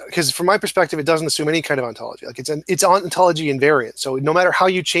mean? Because from my perspective, it doesn't assume any kind of ontology. Like it's ontology invariant. So no matter how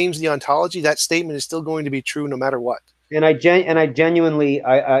you change the ontology, that statement is still going to be true no matter what. And I genuinely,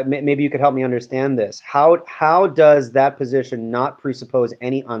 maybe you could help me understand this. How does that position not presuppose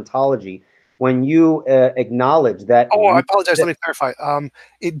any ontology when you acknowledge that? Oh, I apologize. Let me clarify.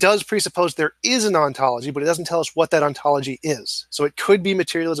 It does presuppose there is an ontology, but it doesn't tell us what that ontology is. So it could be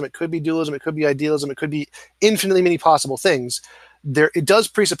materialism, it could be dualism, it could be idealism, it could be infinitely many possible things. It does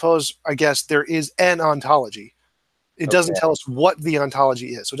presuppose, I guess, there is an ontology. It doesn't tell us what the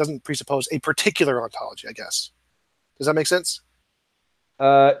ontology is. So it doesn't presuppose a particular ontology, I guess. Does that make sense?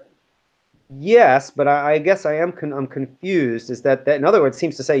 Yes, but I guess I'm confused. Is that in other words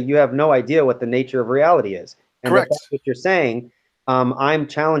seems to say you have no idea what the nature of reality is? And Correct. That's what you're saying. I'm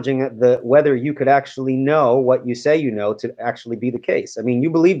challenging whether you could actually know what you say you know to actually be the case. I mean, you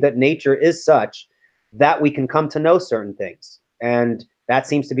believe that nature is such that we can come to know certain things, and that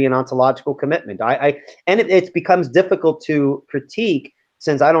seems to be an ontological commitment. And it becomes difficult to critique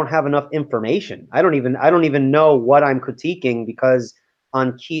since I don't have enough information. I don't even know what I'm critiquing because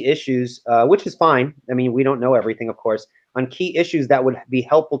on key issues, which is fine. I mean, we don't know everything, of course. On key issues that would be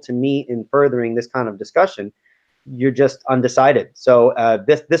helpful to me in furthering this kind of discussion, you're just undecided. So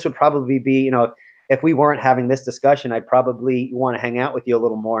this would probably be, if we weren't having this discussion, I'd probably want to hang out with you a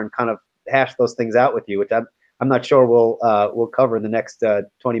little more and kind of hash those things out with you, which I'm not sure we'll cover in the next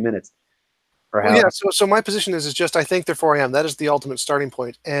 20 minutes. Well, yeah. So my position is just I think therefore I am. That is the ultimate starting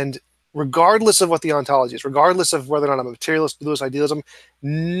point. And regardless of what the ontology is, regardless of whether or not I'm a materialist, dualist, idealism,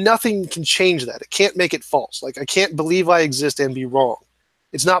 nothing can change that. It can't make it false. Like I can't believe I exist and be wrong.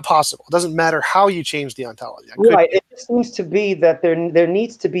 It's not possible. It doesn't matter how you change the ontology. Right. It just seems to be that there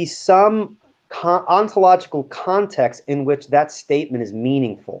needs to be some ontological context in which that statement is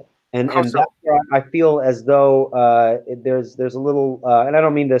meaningful. And that's where I feel as though there's a little, and I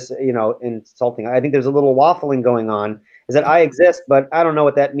don't mean this, insulting. I think there's a little waffling going on. Is that I exist, but I don't know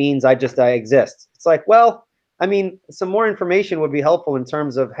what that means. I exist. It's like, well, I mean, some more information would be helpful in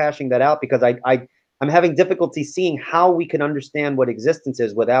terms of hashing that out because I'm having difficulty seeing how we can understand what existence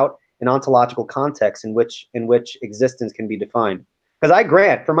is without an ontological context in which existence can be defined. Because I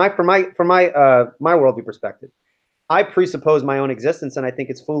grant, from my worldview perspective, I presuppose my own existence, and I think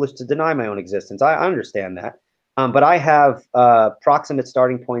it's foolish to deny my own existence. I understand that. But I have proximate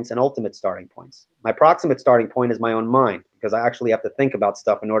starting points and ultimate starting points. My proximate starting point is my own mind, because I actually have to think about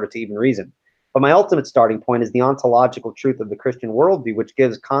stuff in order to even reason. But my ultimate starting point is the ontological truth of the Christian worldview, which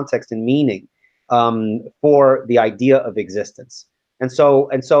gives context and meaning for the idea of existence. And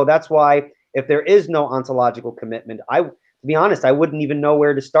so that's why if there is no ontological commitment, to be honest, I wouldn't even know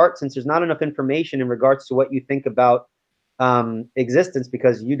where to start since there's not enough information in regards to what you think about existence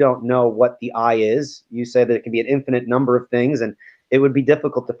because you don't know what the I is. You say that it can be an infinite number of things, and it would be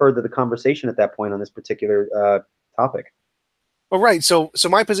difficult to further the conversation at that point on this particular topic. Well, right. So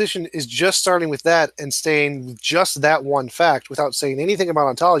my position is just starting with that and staying with just that one fact without saying anything about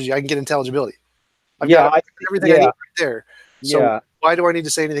ontology. I can get intelligibility. I've got everything I need right there. So why do I need to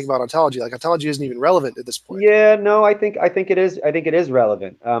say anything about ontology? Like ontology isn't even relevant at this point. Yeah, no, I think it is. I think it is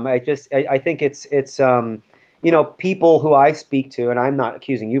relevant. I think it's people who I speak to, and I'm not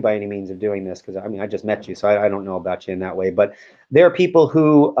accusing you by any means of doing this because I mean I just met you, so I don't know about you in that way. But there are people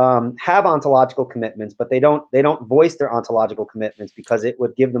who have ontological commitments, but they don't voice their ontological commitments because it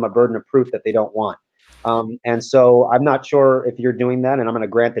would give them a burden of proof that they don't want. And so I'm not sure if you're doing that, and I'm going to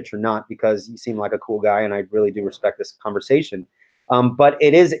grant that you're not because you seem like a cool guy, and I really do respect this conversation. But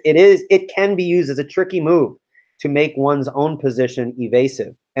it can be used as a tricky move to make one's own position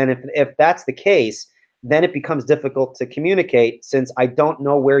evasive. And if that's the case, then it becomes difficult to communicate since I don't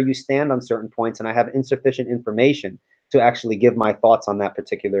know where you stand on certain points and I have insufficient information to actually give my thoughts on that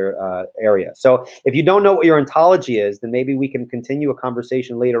particular area. So if you don't know what your ontology is, then maybe we can continue a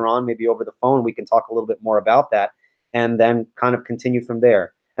conversation later on, maybe over the phone. We can talk a little bit more about that and then kind of continue from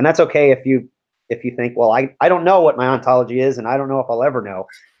there. And that's okay if you think, well, I don't know what my ontology is and I don't know if I'll ever know.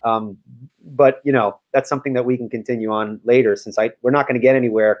 But that's something that we can continue on later since we're not going to get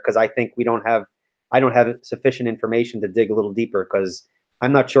anywhere because I think I don't have sufficient information to dig a little deeper because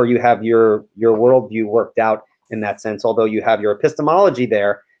I'm not sure you have your worldview worked out in that sense. Although you have your epistemology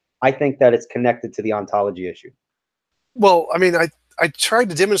there, I think that it's connected to the ontology issue. Well, I mean, I tried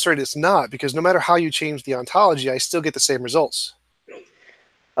to demonstrate it's not because no matter how you change the ontology, I still get the same results.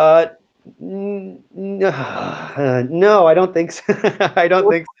 No, I don't think so. I don't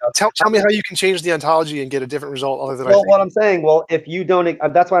think so. Tell me how you can change the ontology and get a different result other than I Well, think. what I'm saying, well, if you don't,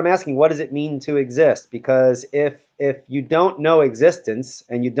 that's why I'm asking, what does it mean to exist? Because if you don't know existence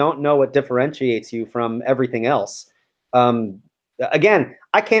and you don't know what differentiates you from everything else, um, again,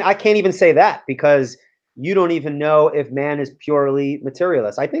 I can't even say that because you don't even know if man is purely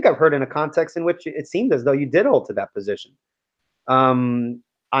materialist. I think I've heard in a context in which it seemed as though you did hold to that position.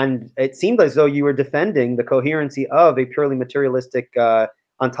 And it seemed as though you were defending the coherency of a purely materialistic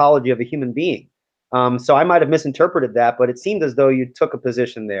ontology of a human being. So I might have misinterpreted that, but it seemed as though you took a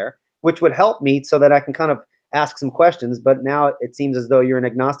position there, which would help me so that I can kind of ask some questions. But now it seems as though you're an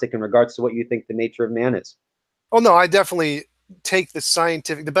agnostic in regards to what you think the nature of man is. Oh no, I definitely take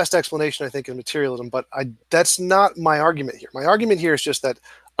the best explanation I think in materialism, but that's not my argument here. My argument here is just that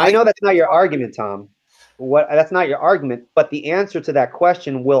I know that's not your argument, Tom. That's not your argument, but the answer to that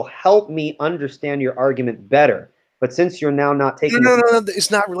question will help me understand your argument better. But since you're now not taking no,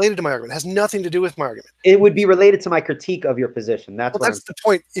 it's not related to my argument. It has nothing to do with my argument. It would be related to my critique of your position. That's the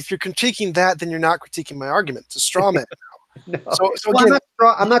point. If you're critiquing that, then you're not critiquing my argument. It's a straw man. No. So well, again,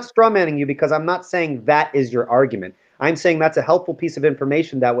 I'm not straw manning you because I'm not saying that is your argument. I'm saying that's a helpful piece of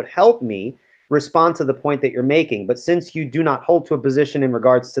information that would help me respond to the point that you're making. But since you do not hold to a position in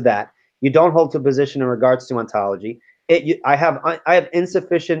regards to that, you don't hold to a position in regards to ontology. I have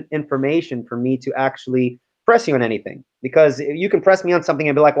insufficient information for me to actually press you on anything, because you can press me on something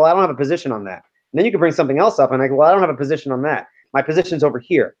and be like, well, I don't have a position on that. And then you can bring something else up and I go, well, I don't have a position on that. My position's over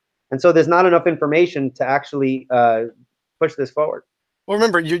here. And so there's not enough information to actually push this forward. Well,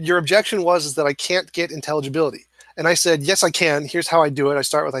 remember, your objection was that I can't get intelligibility. And I said, yes, I can. Here's how I do it. I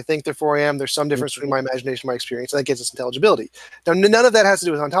start with I think, therefore I am. There's some difference between my imagination and my experience, and that gets us intelligibility. Now, none of that has to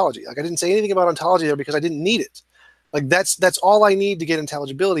do with ontology. Like, I didn't say anything about ontology there because I didn't need it. Like, that's all I need to get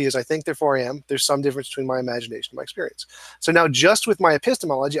intelligibility is I think, therefore I am. There's some difference between my imagination and my experience. So now, just with my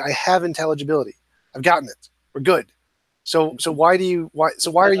epistemology, I have intelligibility. I've gotten it. We're good. So why are you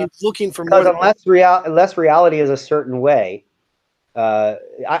looking for more? Because unless reality is a certain way,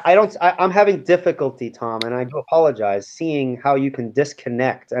 I'm having difficulty, Tom, and I do apologize, seeing how you can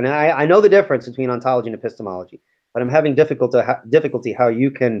disconnect. And I know the difference between ontology and epistemology, but I'm having difficulty how you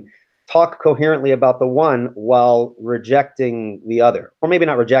can talk coherently about the one while rejecting the other, or maybe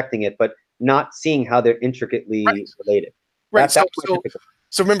not rejecting it, but not seeing how they're intricately related. Right. So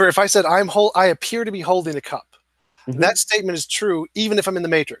remember, if I said I appear to be holding a cup, that statement is true even if I'm in the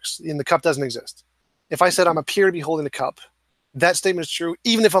matrix and the cup doesn't exist. If I said I appear to be holding a cup, that statement is true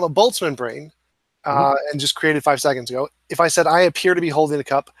even if I'm a Boltzmann brain and just created 5 seconds ago. If I said I appear to be holding a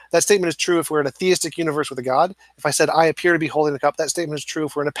cup, that statement is true if we're in a theistic universe with a god. If I said I appear to be holding a cup, that statement is true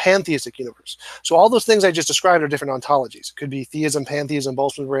if we're in a pantheistic universe. So all those things I just described are different ontologies. It could be theism, pantheism,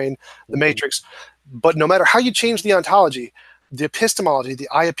 Boltzmann brain, the matrix. But no matter how you change the ontology, the epistemology, the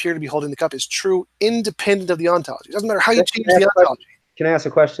I appear to be holding the cup, is true independent of the ontology. It doesn't matter how you change the ontology. Can I ask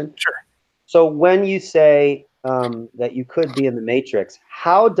a question? Sure. So when you say that you could be in the matrix,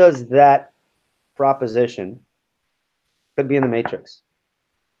 how does that proposition could be in the matrix?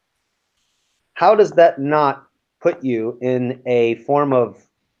 How does that not put you in a form of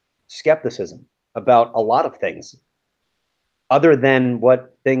skepticism about a lot of things other than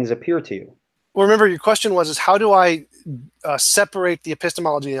what things appear to you? Well, remember, your question was, how do I separate the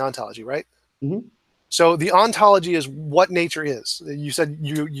epistemology and the ontology, right? Mm-hmm. So the ontology is what nature is. You said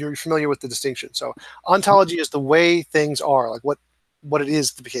you're familiar with the distinction. So ontology is the way things are, like what it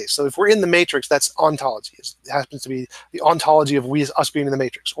is the case. So if we're in the matrix, that's ontology. It happens to be the ontology of us being in the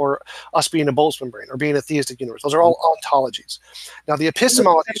matrix, or us being a Boltzmann brain, or being a theistic universe. Those are all ontologies. Now the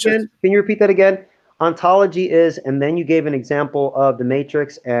epistemology. Can you repeat that again? Ontology is, and then you gave an example of the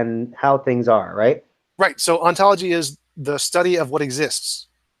matrix and how things are, right? Right. So ontology is the study of what exists.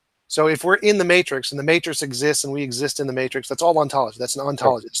 So if we're in the matrix and the matrix exists and we exist in the matrix, that's all ontology. That's an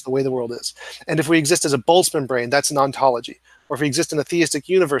ontology. It's the way the world is. And if we exist as a Boltzmann brain, that's an ontology. Or if we exist in a theistic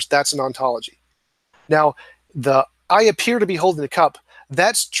universe, that's an ontology. Now, the I appear to be holding a cup,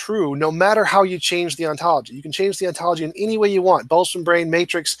 that's true no matter how you change the ontology. You can change the ontology in any way you want. Boltzmann brain,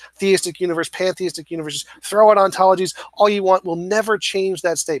 matrix, theistic universe, pantheistic universe. Throw out ontologies all you want will never change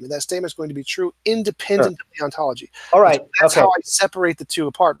that statement. That statement is going to be true independent of the ontology. All right. That's how I separate the two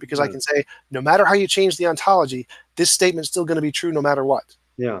apart, because I can say no matter how you change the ontology, this statement is still going to be true no matter what.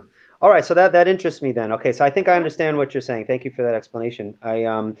 Yeah. All right. So that interests me then. Okay. So I think I understand what you're saying. Thank you for that explanation.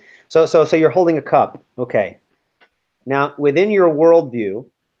 So you're holding a cup. Okay. Now, within your worldview,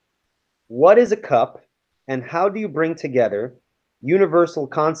 what is a cup, and how do you bring together universal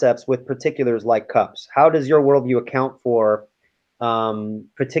concepts with particulars like cups? How does your worldview account for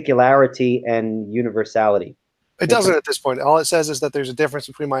particularity and universality. It doesn't at this point. All it says is that there's a difference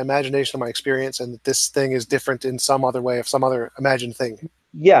between my imagination and my experience, and that this thing is different in some other way of some other imagined thing.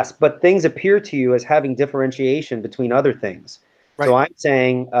 Yes, but things appear to you as having differentiation between other things. Right. So I'm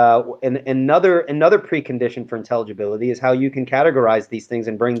saying another precondition for intelligibility is how you can categorize these things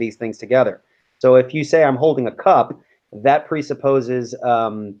and bring these things together. So if you say I'm holding a cup, that presupposes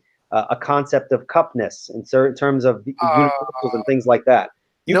a concept of cupness in terms of the universals and things like that.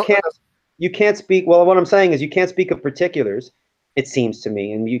 You can't speak. Well, what I'm saying is you can't speak of particulars, it seems to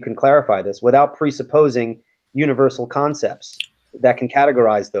me, and you can clarify this, without presupposing universal concepts that can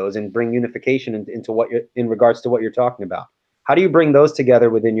categorize those and bring unification into what you're, in regards to what you're talking about. How do you bring those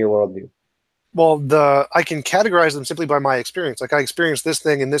together within your worldview? Well, I can categorize them simply by my experience. Like I experienced this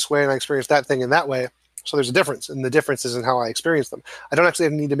thing in this way, and I experienced that thing in that way. So there's a difference, and the difference is in how I experience them. I don't actually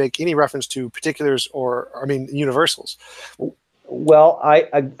need to make any reference to particulars universals. Well,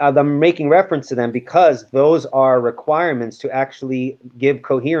 I'm making reference to them because those are requirements to actually give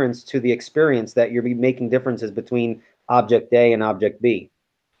coherence to the experience that you're making differences between object A and object B.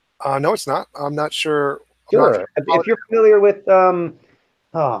 No, it's not. I'm not sure. Sure. If you're familiar with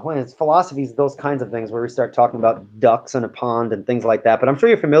when it's philosophies, those kinds of things where we start talking about ducks in a pond and things like that. But I'm sure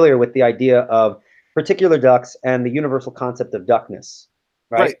you're familiar with the idea of particular ducks and the universal concept of duckness,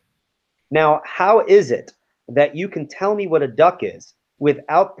 right? Now, how is it that you can tell me what a duck is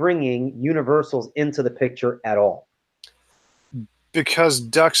without bringing universals into the picture at all? Because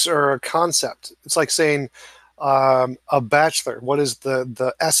ducks are a concept. It's like saying a bachelor. What is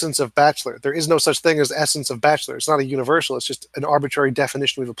the essence of bachelor? There is no such thing as essence of bachelor. It's not a universal. It's just an arbitrary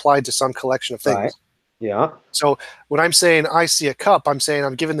definition we've applied to some collection of things. Right. Yeah. So when I'm saying I see a cup, I'm saying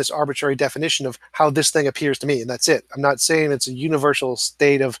I'm given this arbitrary definition of how this thing appears to me, and that's it. I'm not saying it's a universal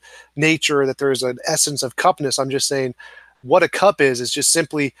state of nature, that there is an essence of cupness. I'm just saying what a cup is just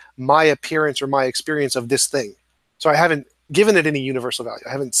simply my appearance or my experience of this thing. So I haven't given it any universal value.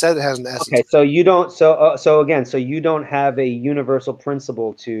 I haven't said it has an essence. Okay, so you don't. So you don't have a universal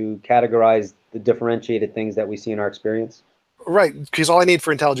principle to categorize the differentiated things that we see in our experience. Right, because all I need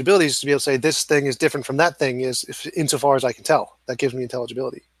for intelligibility is to be able to say this thing is different from that thing, insofar as I can tell. That gives me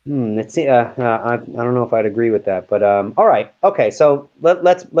intelligibility. I don't know if I'd agree with that, but all right, okay. So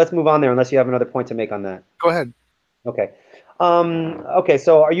let's move on there, unless you have another point to make on that. Go ahead. Okay. Okay.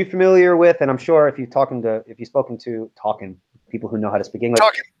 So are you familiar with? And I'm sure if you've spoken to people who know how to speak English.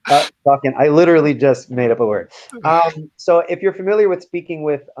 Talking. I literally just made up a word. So if you're familiar with speaking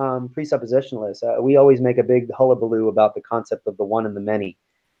with presuppositionalists, we always make a big hullabaloo about the concept of the one and the many.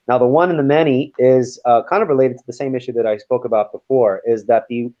 Now, the one and the many is kind of related to the same issue that I spoke about before, is that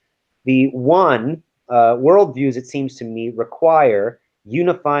the one worldviews, it seems to me, require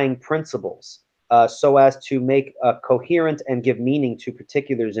unifying principles so as to make coherent and give meaning to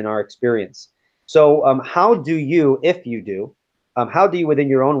particulars in our experience. So how do you, if you do, how do you, within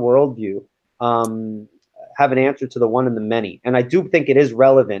your own worldview, have an answer to the one and the many? And I do think it is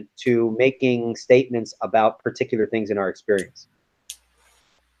relevant to making statements about particular things in our experience.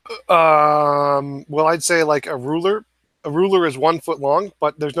 Well, I'd say like a ruler. A ruler is 1 foot long,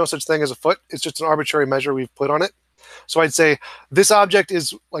 but there's no such thing as a foot. It's just an arbitrary measure we've put on it. So I'd say this object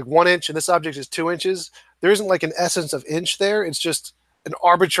is like 1 inch and this object is 2 inches. There isn't like an essence of inch there. It's just an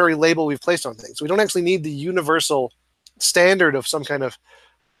arbitrary label we've placed on things. We don't actually need the universal standard of some kind of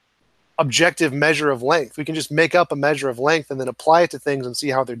objective measure of length. We can just make up a measure of length and then apply it to things and see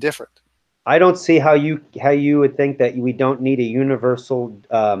how they're different. I don't see how you would think that we don't need a universal,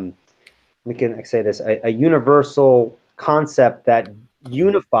 we can say this, a universal concept that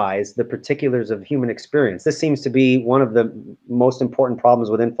unifies the particulars of human experience. This seems to be one of the most important problems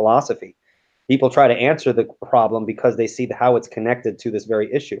within philosophy. People try to answer the problem because they see how it's connected to this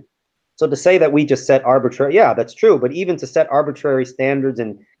very issue. So to say that we just set arbitrary, yeah, that's true. But even to set arbitrary standards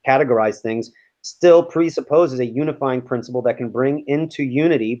and categorize things still presupposes a unifying principle that can bring into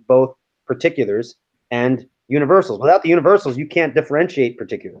unity both particulars and universals. Without the universals, you can't differentiate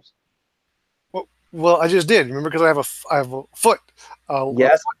particulars. Well, I just did. Remember, because I have a foot.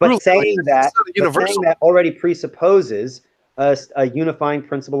 Yes, but saying that already presupposes a unifying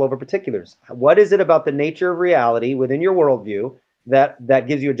principle over particulars. What is it about the nature of reality within your worldview that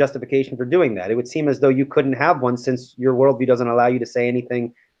gives you a justification for doing that? It would seem as though you couldn't have one, since your worldview doesn't allow you to say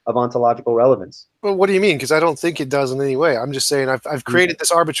anything of ontological relevance. Well, what do you mean? Because I don't think it does in any way. I'm just saying I've created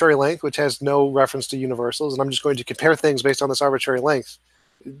this arbitrary length, which has no reference to universals, and I'm just going to compare things based on this arbitrary length.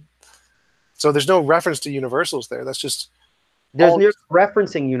 So there's no reference to universals there. That's just... There's no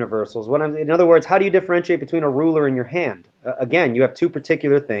referencing universals. In other words, how do you differentiate between a ruler and your hand? Again, you have two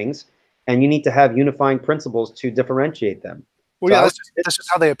particular things, and you need to have unifying principles to differentiate them. Well, yeah, that's just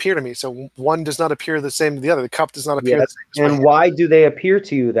how they appear to me. So one does not appear the same to the other. The cup does not appear the same. And why do they appear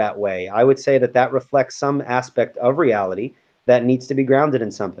to you that way? I would say that reflects some aspect of reality that needs to be grounded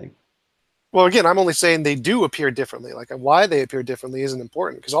in something. Well, again, I'm only saying they do appear differently. Like why they appear differently isn't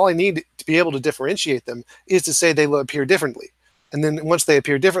important, because all I need to be able to differentiate them is to say they appear differently. And then once they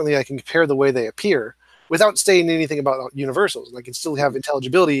appear differently, I can compare the way they appear without saying anything about universals. And I can still have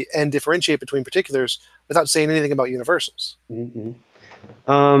intelligibility and differentiate between particulars without saying anything about universals. Mm-hmm.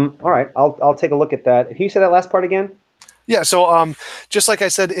 All right, I'll take a look at that. Can you say that last part again? Yeah, so just like I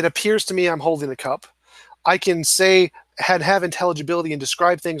said, it appears to me I'm holding a cup. I can say have intelligibility and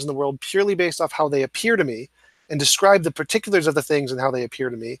describe things in the world purely based off how they appear to me, and describe the particulars of the things and how they appear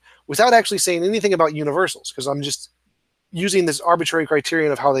to me without actually saying anything about universals, because I'm just using this arbitrary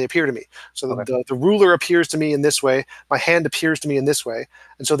criterion of how they appear to me. So the ruler appears to me in this way, my hand appears to me in this way,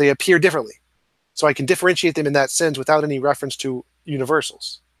 and so they appear differently. So I can differentiate them in that sense without any reference to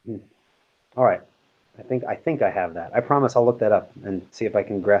universals. All right. I think I have that. I promise I'll look that up and see if I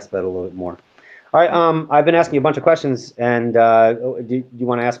can grasp that a little bit more. All right. I've been asking you a bunch of questions, and do you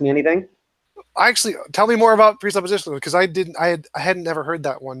want to ask me anything? Actually, tell me more about presuppositionalism, because I hadn't never heard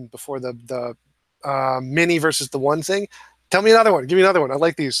that one before, the many versus the one thing. Tell me another one. Give me another one. I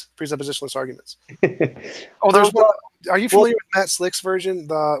like these presuppositionalist arguments. Oh, there's one. Are you familiar with Matt Slick's version,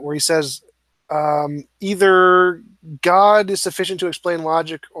 where he says either God is sufficient to explain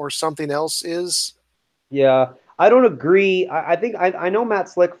logic or something else is? Yeah, I don't agree. I think I know Matt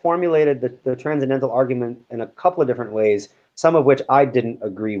Slick formulated the transcendental argument in a couple of different ways, some of which I didn't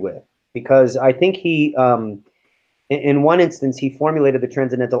agree with, because I think he in one instance, he formulated the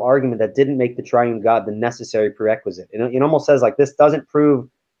transcendental argument that didn't make the triune God the necessary prerequisite. It almost says like, this doesn't prove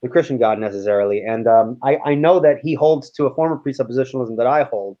the Christian God necessarily. And I know that he holds to a form of presuppositionalism that I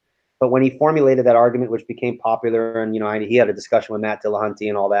hold, but when he formulated that argument, which became popular, and he had a discussion with Matt Dillahunty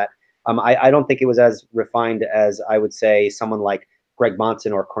and all that, I don't think it was as refined as I would say someone like Greg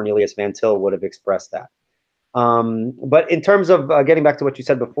Monson or Cornelius Van Til would have expressed that. But in terms of getting back to what you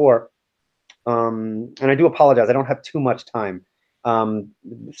said before, and I do apologize, I don't have too much time.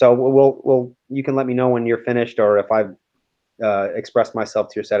 So you can let me know when you're finished, or if I've expressed myself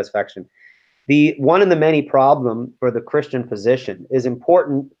to your satisfaction. The one and the many problem for the Christian position is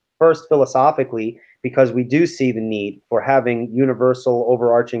important, first philosophically, because we do see the need for having universal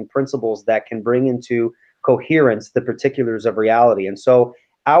overarching principles that can bring into coherence the particulars of reality. And so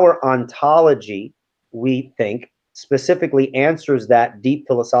our ontology, we think, specifically answers that deep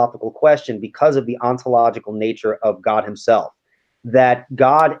philosophical question because of the ontological nature of God himself. That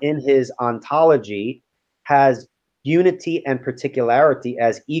God in his ontology has unity and particularity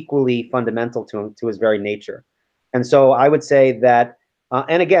as equally fundamental to his very nature. And so I would say that,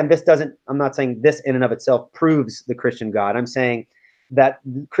 and again, I'm not saying this in and of itself proves the Christian God. I'm saying that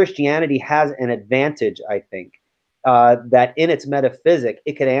Christianity has an advantage, I think, that in its metaphysic,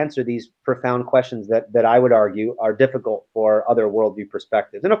 it could answer these profound questions that I would argue are difficult for other worldview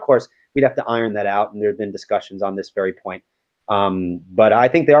perspectives. And of course, we'd have to iron that out, and there have been discussions on this very point. But I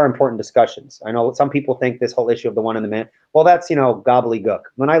think they are important discussions. I know some people think this whole issue of the one and the man, well, that's, gobbledygook.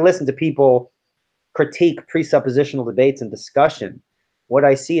 When I listen to people critique presuppositional debates and discussion, what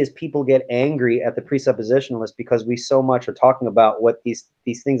I see is people get angry at the presuppositionalists because we so much are talking about what these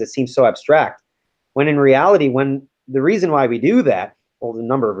things that seem so abstract, when in reality, the reason why we do that, well, a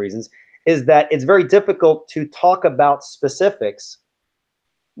number of reasons, is that it's very difficult to talk about specifics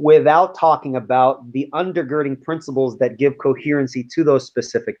without talking about the undergirding principles that give coherency to those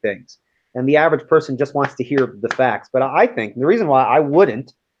specific things. And the average person just wants to hear the facts. But I think the reason why I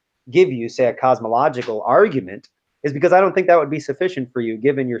wouldn't give you, say, a cosmological argument is because I don't think that would be sufficient for you,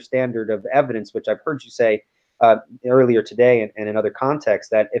 given your standard of evidence, which I've heard you say earlier today and in other contexts,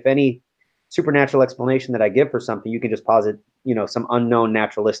 that if any supernatural explanation that I give for something, you can just posit, some unknown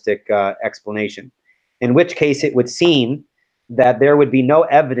naturalistic explanation, in which case it would seem that there would be no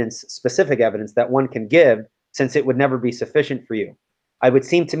evidence, specific evidence that one can give, since it would never be sufficient for you. It would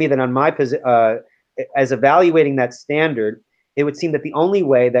seem to me that on my as evaluating that standard, it would seem that the only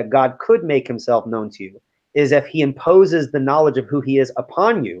way that God could make himself known to you is if he imposes the knowledge of who he is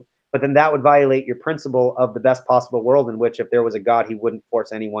upon you. But then that would violate your principle of the best possible world, in which if there was a God, he wouldn't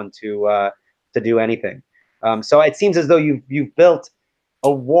force anyone to do anything. So it seems as though you've built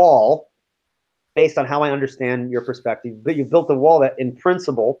a wall based on how I understand your perspective, but you've built a wall that in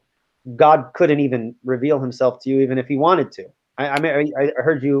principle, God couldn't even reveal himself to you, even if he wanted to. I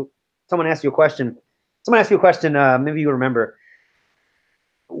heard someone asked you a question. Maybe you remember.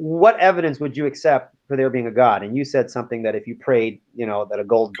 What evidence would you accept for there being a God? And you said something that if you prayed, that a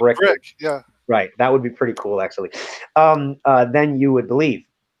gold brick. Yeah. Right. That would be pretty cool, actually. Then you would believe.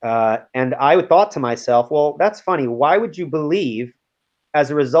 And I thought to myself, well, that's funny. Why would you believe as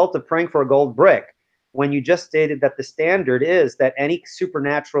a result of praying for a gold brick when you just stated that the standard is that any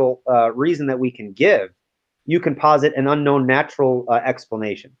supernatural reason that we can give, you can posit an unknown natural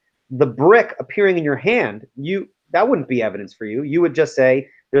explanation. The brick appearing in your hand, that wouldn't be evidence for you. You would just say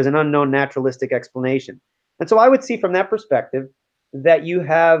there's an unknown naturalistic explanation. And so I would see from that perspective that you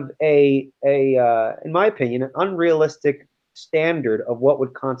have in my opinion, an unrealistic standard of what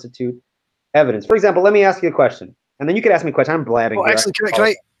would constitute evidence. For example, let me ask you a question, and then you could ask me a question. I'm blabbing. Well, here. actually,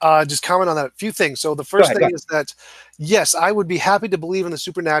 can I just comment on that? A few things. So the first thing is that, yes, I would be happy to believe in the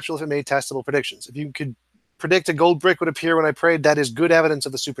supernatural if it made testable predictions. If you could predict a gold brick would appear when I prayed, that is good evidence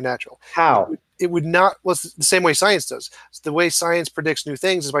of the supernatural. How? It would not, well, it's the same way science does. It's the way science predicts new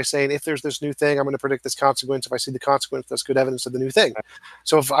things is by saying, if there's this new thing, I'm going to predict this consequence. If I see the consequence, that's good evidence of the new thing.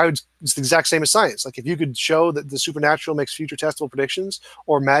 So it's the exact same as science. Like if you could show that the supernatural makes future testable predictions,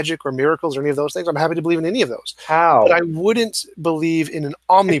 or magic or miracles or any of those things, I'm happy to believe in any of those. How? But I wouldn't believe in an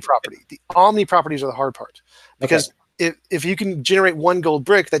omni property. The omni properties are the hard part, because if you can generate one gold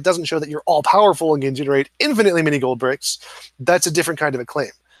brick, that doesn't show that you're all powerful and can generate infinitely many gold bricks. That's a different kind of a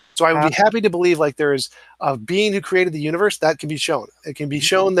claim. So I would be happy to believe like there is a being who created the universe. That can be shown. It can be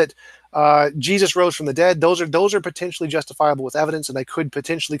shown that Jesus rose from the dead. Those are potentially justifiable with evidence, and I could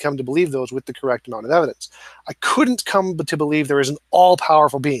potentially come to believe those with the correct amount of evidence. I couldn't come to believe there is an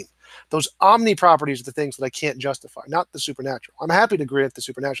all-powerful being. Those omni properties are the things that I can't justify, not the supernatural. I'm happy to grant the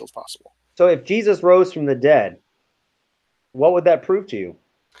supernatural is possible. So if Jesus rose from the dead, what would that prove to you?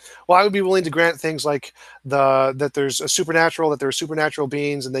 Well, I would be willing to grant things like that there's a supernatural, that there are supernatural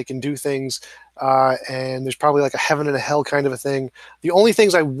beings and they can do things, and there's probably like a heaven and a hell kind of a thing. The only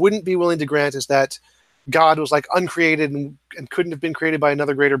things I wouldn't be willing to grant is that God was like uncreated and couldn't have been created by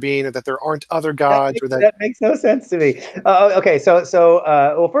another greater being, or that there aren't other gods. That makes no sense to me. Okay, so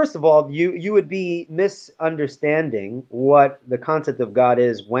well, first of all, you would be misunderstanding what the concept of God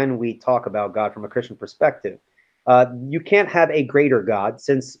is when we talk about God from a Christian perspective. You can't have a greater God,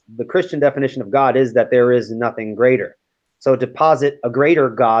 since the Christian definition of God is that there is nothing greater. So to posit a greater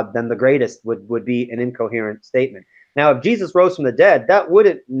God than the greatest would be an incoherent statement. Now, if Jesus rose from the dead, that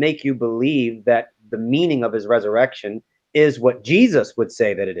wouldn't make you believe that the meaning of his resurrection is what Jesus would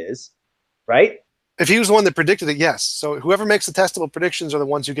say that it is, right? If he was the one that predicted it, yes. So whoever makes the testable predictions are the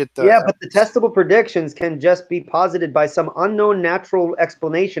ones who get the... Yeah, but the testable predictions can just be posited by some unknown natural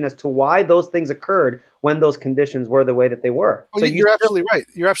explanation as to why those things occurred when those conditions were the way that they were. Oh, so you're absolutely right.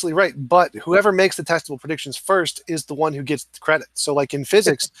 You're absolutely right. But whoever makes the testable predictions first is the one who gets the credit. So like in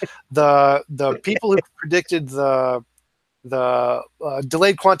physics, the people who predicted the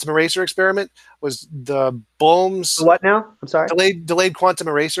delayed quantum eraser experiment was the Bohm's... What now? I'm sorry? Delayed quantum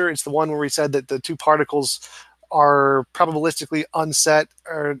eraser. It's the one where we said that the two particles are probabilistically unset,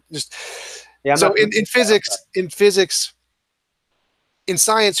 or just... Yeah, so in physics, in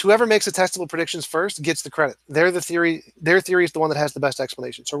science, whoever makes the testable predictions first gets the credit. Their theory is the one that has the best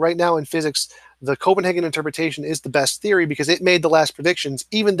explanation. So right now in physics, the Copenhagen interpretation is the best theory because it made the last predictions,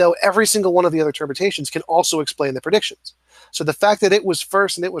 even though every single one of the other interpretations can also explain the predictions. So the fact that it was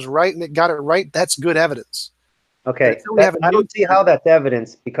first and it was right and it got it right, that's good evidence. Okay, I don't see how that's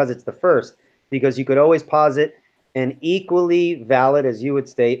evidence because it's the first, because you could always posit an equally valid, as you would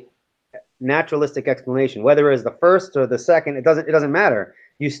state, naturalistic explanation. Whether it's the first or the second, it doesn't matter.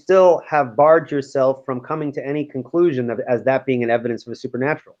 You still have barred yourself from coming to any conclusion as that being an evidence for the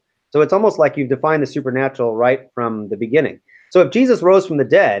supernatural. So it's almost like you've defined the supernatural right from the beginning. So if Jesus rose from the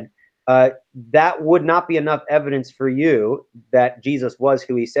dead, that would not be enough evidence for you that Jesus was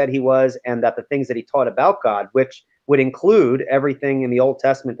who he said he was, and that the things that he taught about God, which would include everything in the Old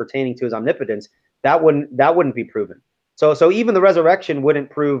Testament pertaining to his omnipotence, that wouldn't be proven. So even the resurrection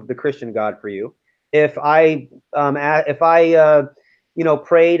wouldn't prove the Christian God for you. If I prayed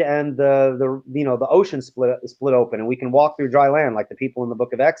and the ocean split open and we can walk through dry land like the people in the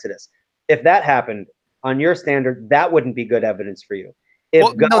book of Exodus, if that happened on your standard, that wouldn't be good evidence for you.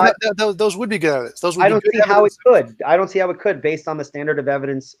 If those would be good evidence. Those would I don't see how it could. I don't see how it could, based on the standard of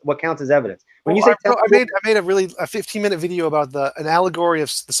evidence. What counts as evidence? When you say I made a 15-minute video about an allegory of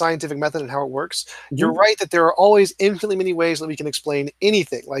the scientific method and how it works. Mm-hmm. You're right that there are always infinitely many ways that we can explain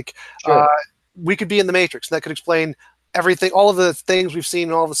anything. Like we could be in the Matrix, and that could explain everything, all of the things we've seen,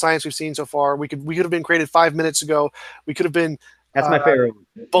 and all of the science we've seen so far. We could have been created 5 minutes ago. We could have been. That's my favorite.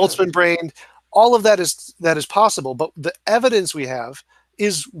 Boltzmann brained. All of that is possible, but the evidence we have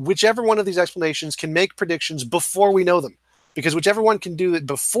is whichever one of these explanations can make predictions before we know them, because whichever one can do it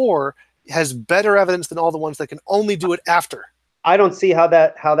before has better evidence than all the ones that can only do it after. I don't see how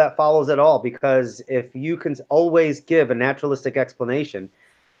that follows at all, because if you can always give a naturalistic explanation,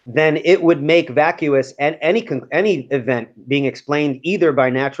 then it would make vacuous and any event being explained either by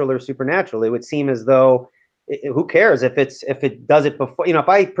natural or supernatural. It would seem as though who cares if it does it before? If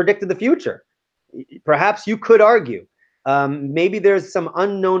I predicted the future, perhaps you could argue maybe there's some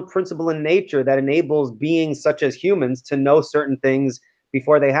unknown principle in nature that enables beings such as humans to know certain things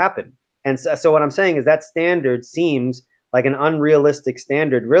before they happen. And so what I'm saying is that standard seems like an unrealistic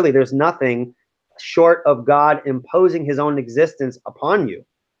standard. Really, there's nothing short of God imposing his own existence upon you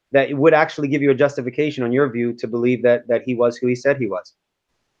that would actually give you a justification on your view to believe that he was who he said he was.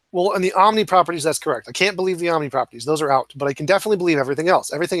 Well, and the omni properties, that's correct. I can't believe the omni properties. Those are out. But I can definitely believe everything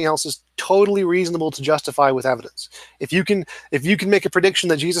else. Everything else is totally reasonable to justify with evidence. If you can make a prediction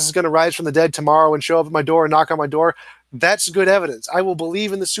that Jesus is going to rise from the dead tomorrow and show up at my door and knock on my door, that's good evidence. I will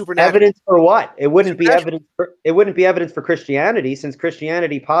believe in the supernatural. Evidence for what? It wouldn't be evidence for Christianity, since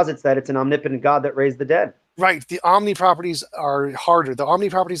Christianity posits that it's an omnipotent God that raised the dead. Right. The omni properties are harder. The omni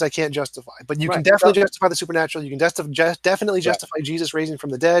properties I can't justify, but you can definitely justify the supernatural. You can definitely justify Jesus raising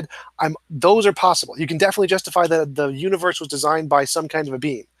from the dead. Those are possible. You can definitely justify that the universe was designed by some kind of a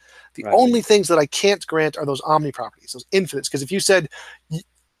being. The only things that I can't grant are those omni properties, those infinites. Because if you said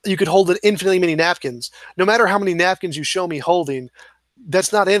you could hold infinitely many napkins, no matter how many napkins you show me holding,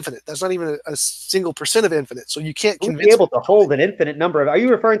 that's not infinite. That's not even a single % of infinite. So you can't convince be able to hold an infinite number of. Are you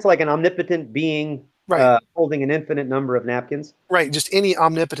referring to like an omnipotent being? Right. Holding an infinite number of napkins. Right, just any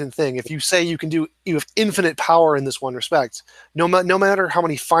omnipotent thing. If you say you have infinite power in this one respect, no matter how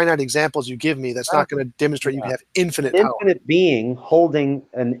many finite examples you give me, that's not going to demonstrate you have infinite power. Infinite being holding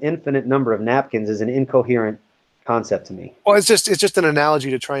an infinite number of napkins is an incoherent concept to me. Well, it's just an analogy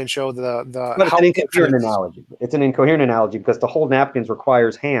to try and show the. But it's an incoherent analogy. It's an incoherent analogy because to hold napkins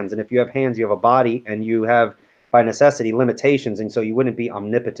requires hands, and if you have hands, you have a body, and you have, by necessity, limitations, and so you wouldn't be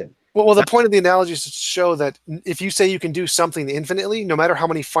omnipotent. Well, the point of the analogy is to show that if you say you can do something infinitely, no matter how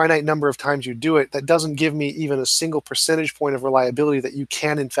many finite number of times you do it, that doesn't give me even a single percentage point of reliability that you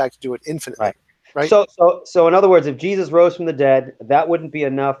can, in fact, do it infinitely. Right. So in other words, if Jesus rose from the dead, that wouldn't be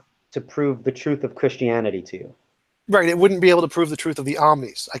enough to prove the truth of Christianity to you. Right, it wouldn't be able to prove the truth of the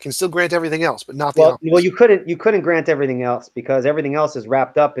omnis. I can still grant everything else, but not the omnis. Well, you couldn't grant everything else because everything else is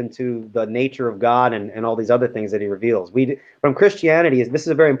wrapped up into the nature of God and all these other things that he reveals. From Christianity, this is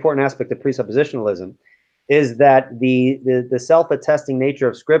a very important aspect of presuppositionalism, is that the self-attesting nature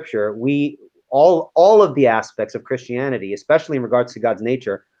of Scripture, all of the aspects of Christianity, especially in regards to God's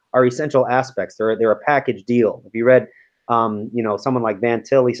nature, are essential aspects. They're a package deal. If you read someone like Van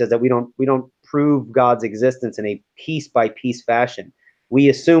Til, he says that we don't prove God's existence in a piece-by-piece fashion. We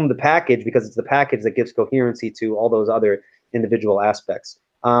assume the package because it's the package that gives coherency to all those other individual aspects.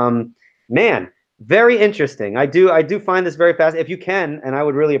 Man, very interesting. I do find this very fascinating. If you can, and I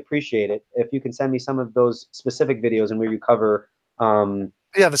would really appreciate it, if you can send me some of those specific videos and where you cover the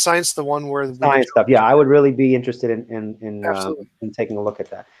science, the one where the science stuff. Yeah, I would really be interested in taking a look at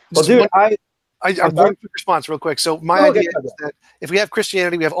that. Well, dude, one quick response real quick. So my idea is that if we have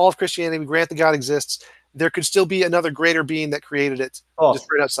Christianity, we have all of Christianity, we grant that God exists, there could still be another greater being that created it just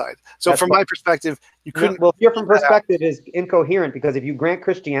right outside. So from my perspective, you couldn't. Well, your perspective is incoherent because if you grant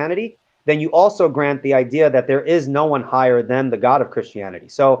Christianity, then you also grant the idea that there is no one higher than the God of Christianity.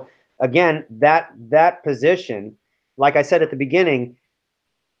 So again, that position, like I said at the beginning,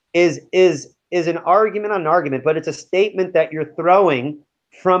 is an argument, but it's a statement that you're throwing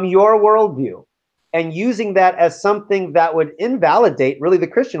from your worldview and using that as something that would invalidate really the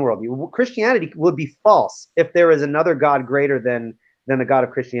Christian worldview. Christianity would be false if there is another God greater than the God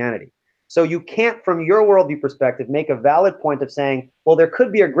of Christianity. So you can't, from your worldview perspective, make a valid point of saying, well, there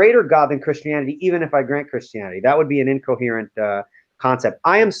could be a greater God than Christianity, even if I grant Christianity. That would be an incoherent concept.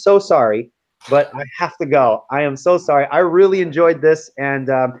 I am so sorry, but I have to go. I am so sorry. I really enjoyed this, and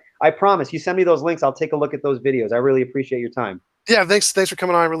I promise, you send me those links, I'll take a look at those videos. I really appreciate your time. Yeah, thanks for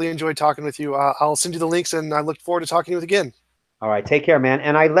coming on. I really enjoyed talking with you. I'll send you the links, and I look forward to talking to you again. All right, take care, man.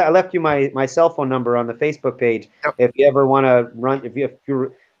 And I left you my cell phone number on the Facebook page. Yep. If you ever want to run, if you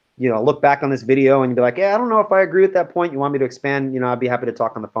look back on this video and you be like, yeah, I don't know if I agree with that point. You want me to expand? I'd be happy to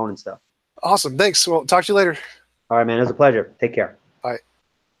talk on the phone and stuff. Awesome, thanks. Well, talk to you later. All right, man. It was a pleasure. Take care. Bye.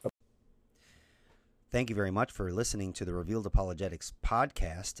 Thank you very much for listening to the Revealed Apologetics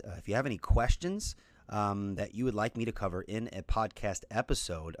podcast. If you have any questions that you would like me to cover in a podcast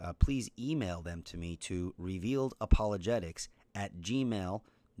episode, please email them to me to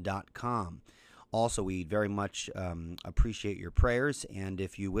revealedapologetics@gmail.com. Also, we very much appreciate your prayers, and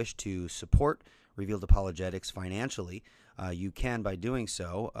if you wish to support Revealed Apologetics financially, you can, by doing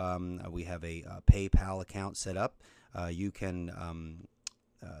so, we have a PayPal account set up. You can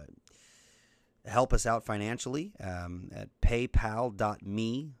help us out financially at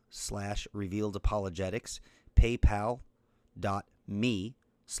paypal.me/revealedapologetics,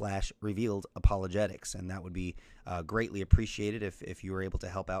 paypal.me/revealedapologetics, and that would be greatly appreciated if you were able to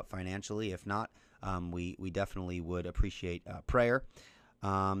help out financially. If not, we definitely would appreciate prayer.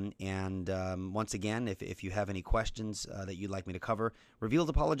 Once again, if you have any questions that you'd like me to cover,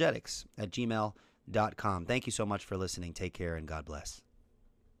 revealedapologetics@gmail.com. Thank you so much for listening. Take care and God bless.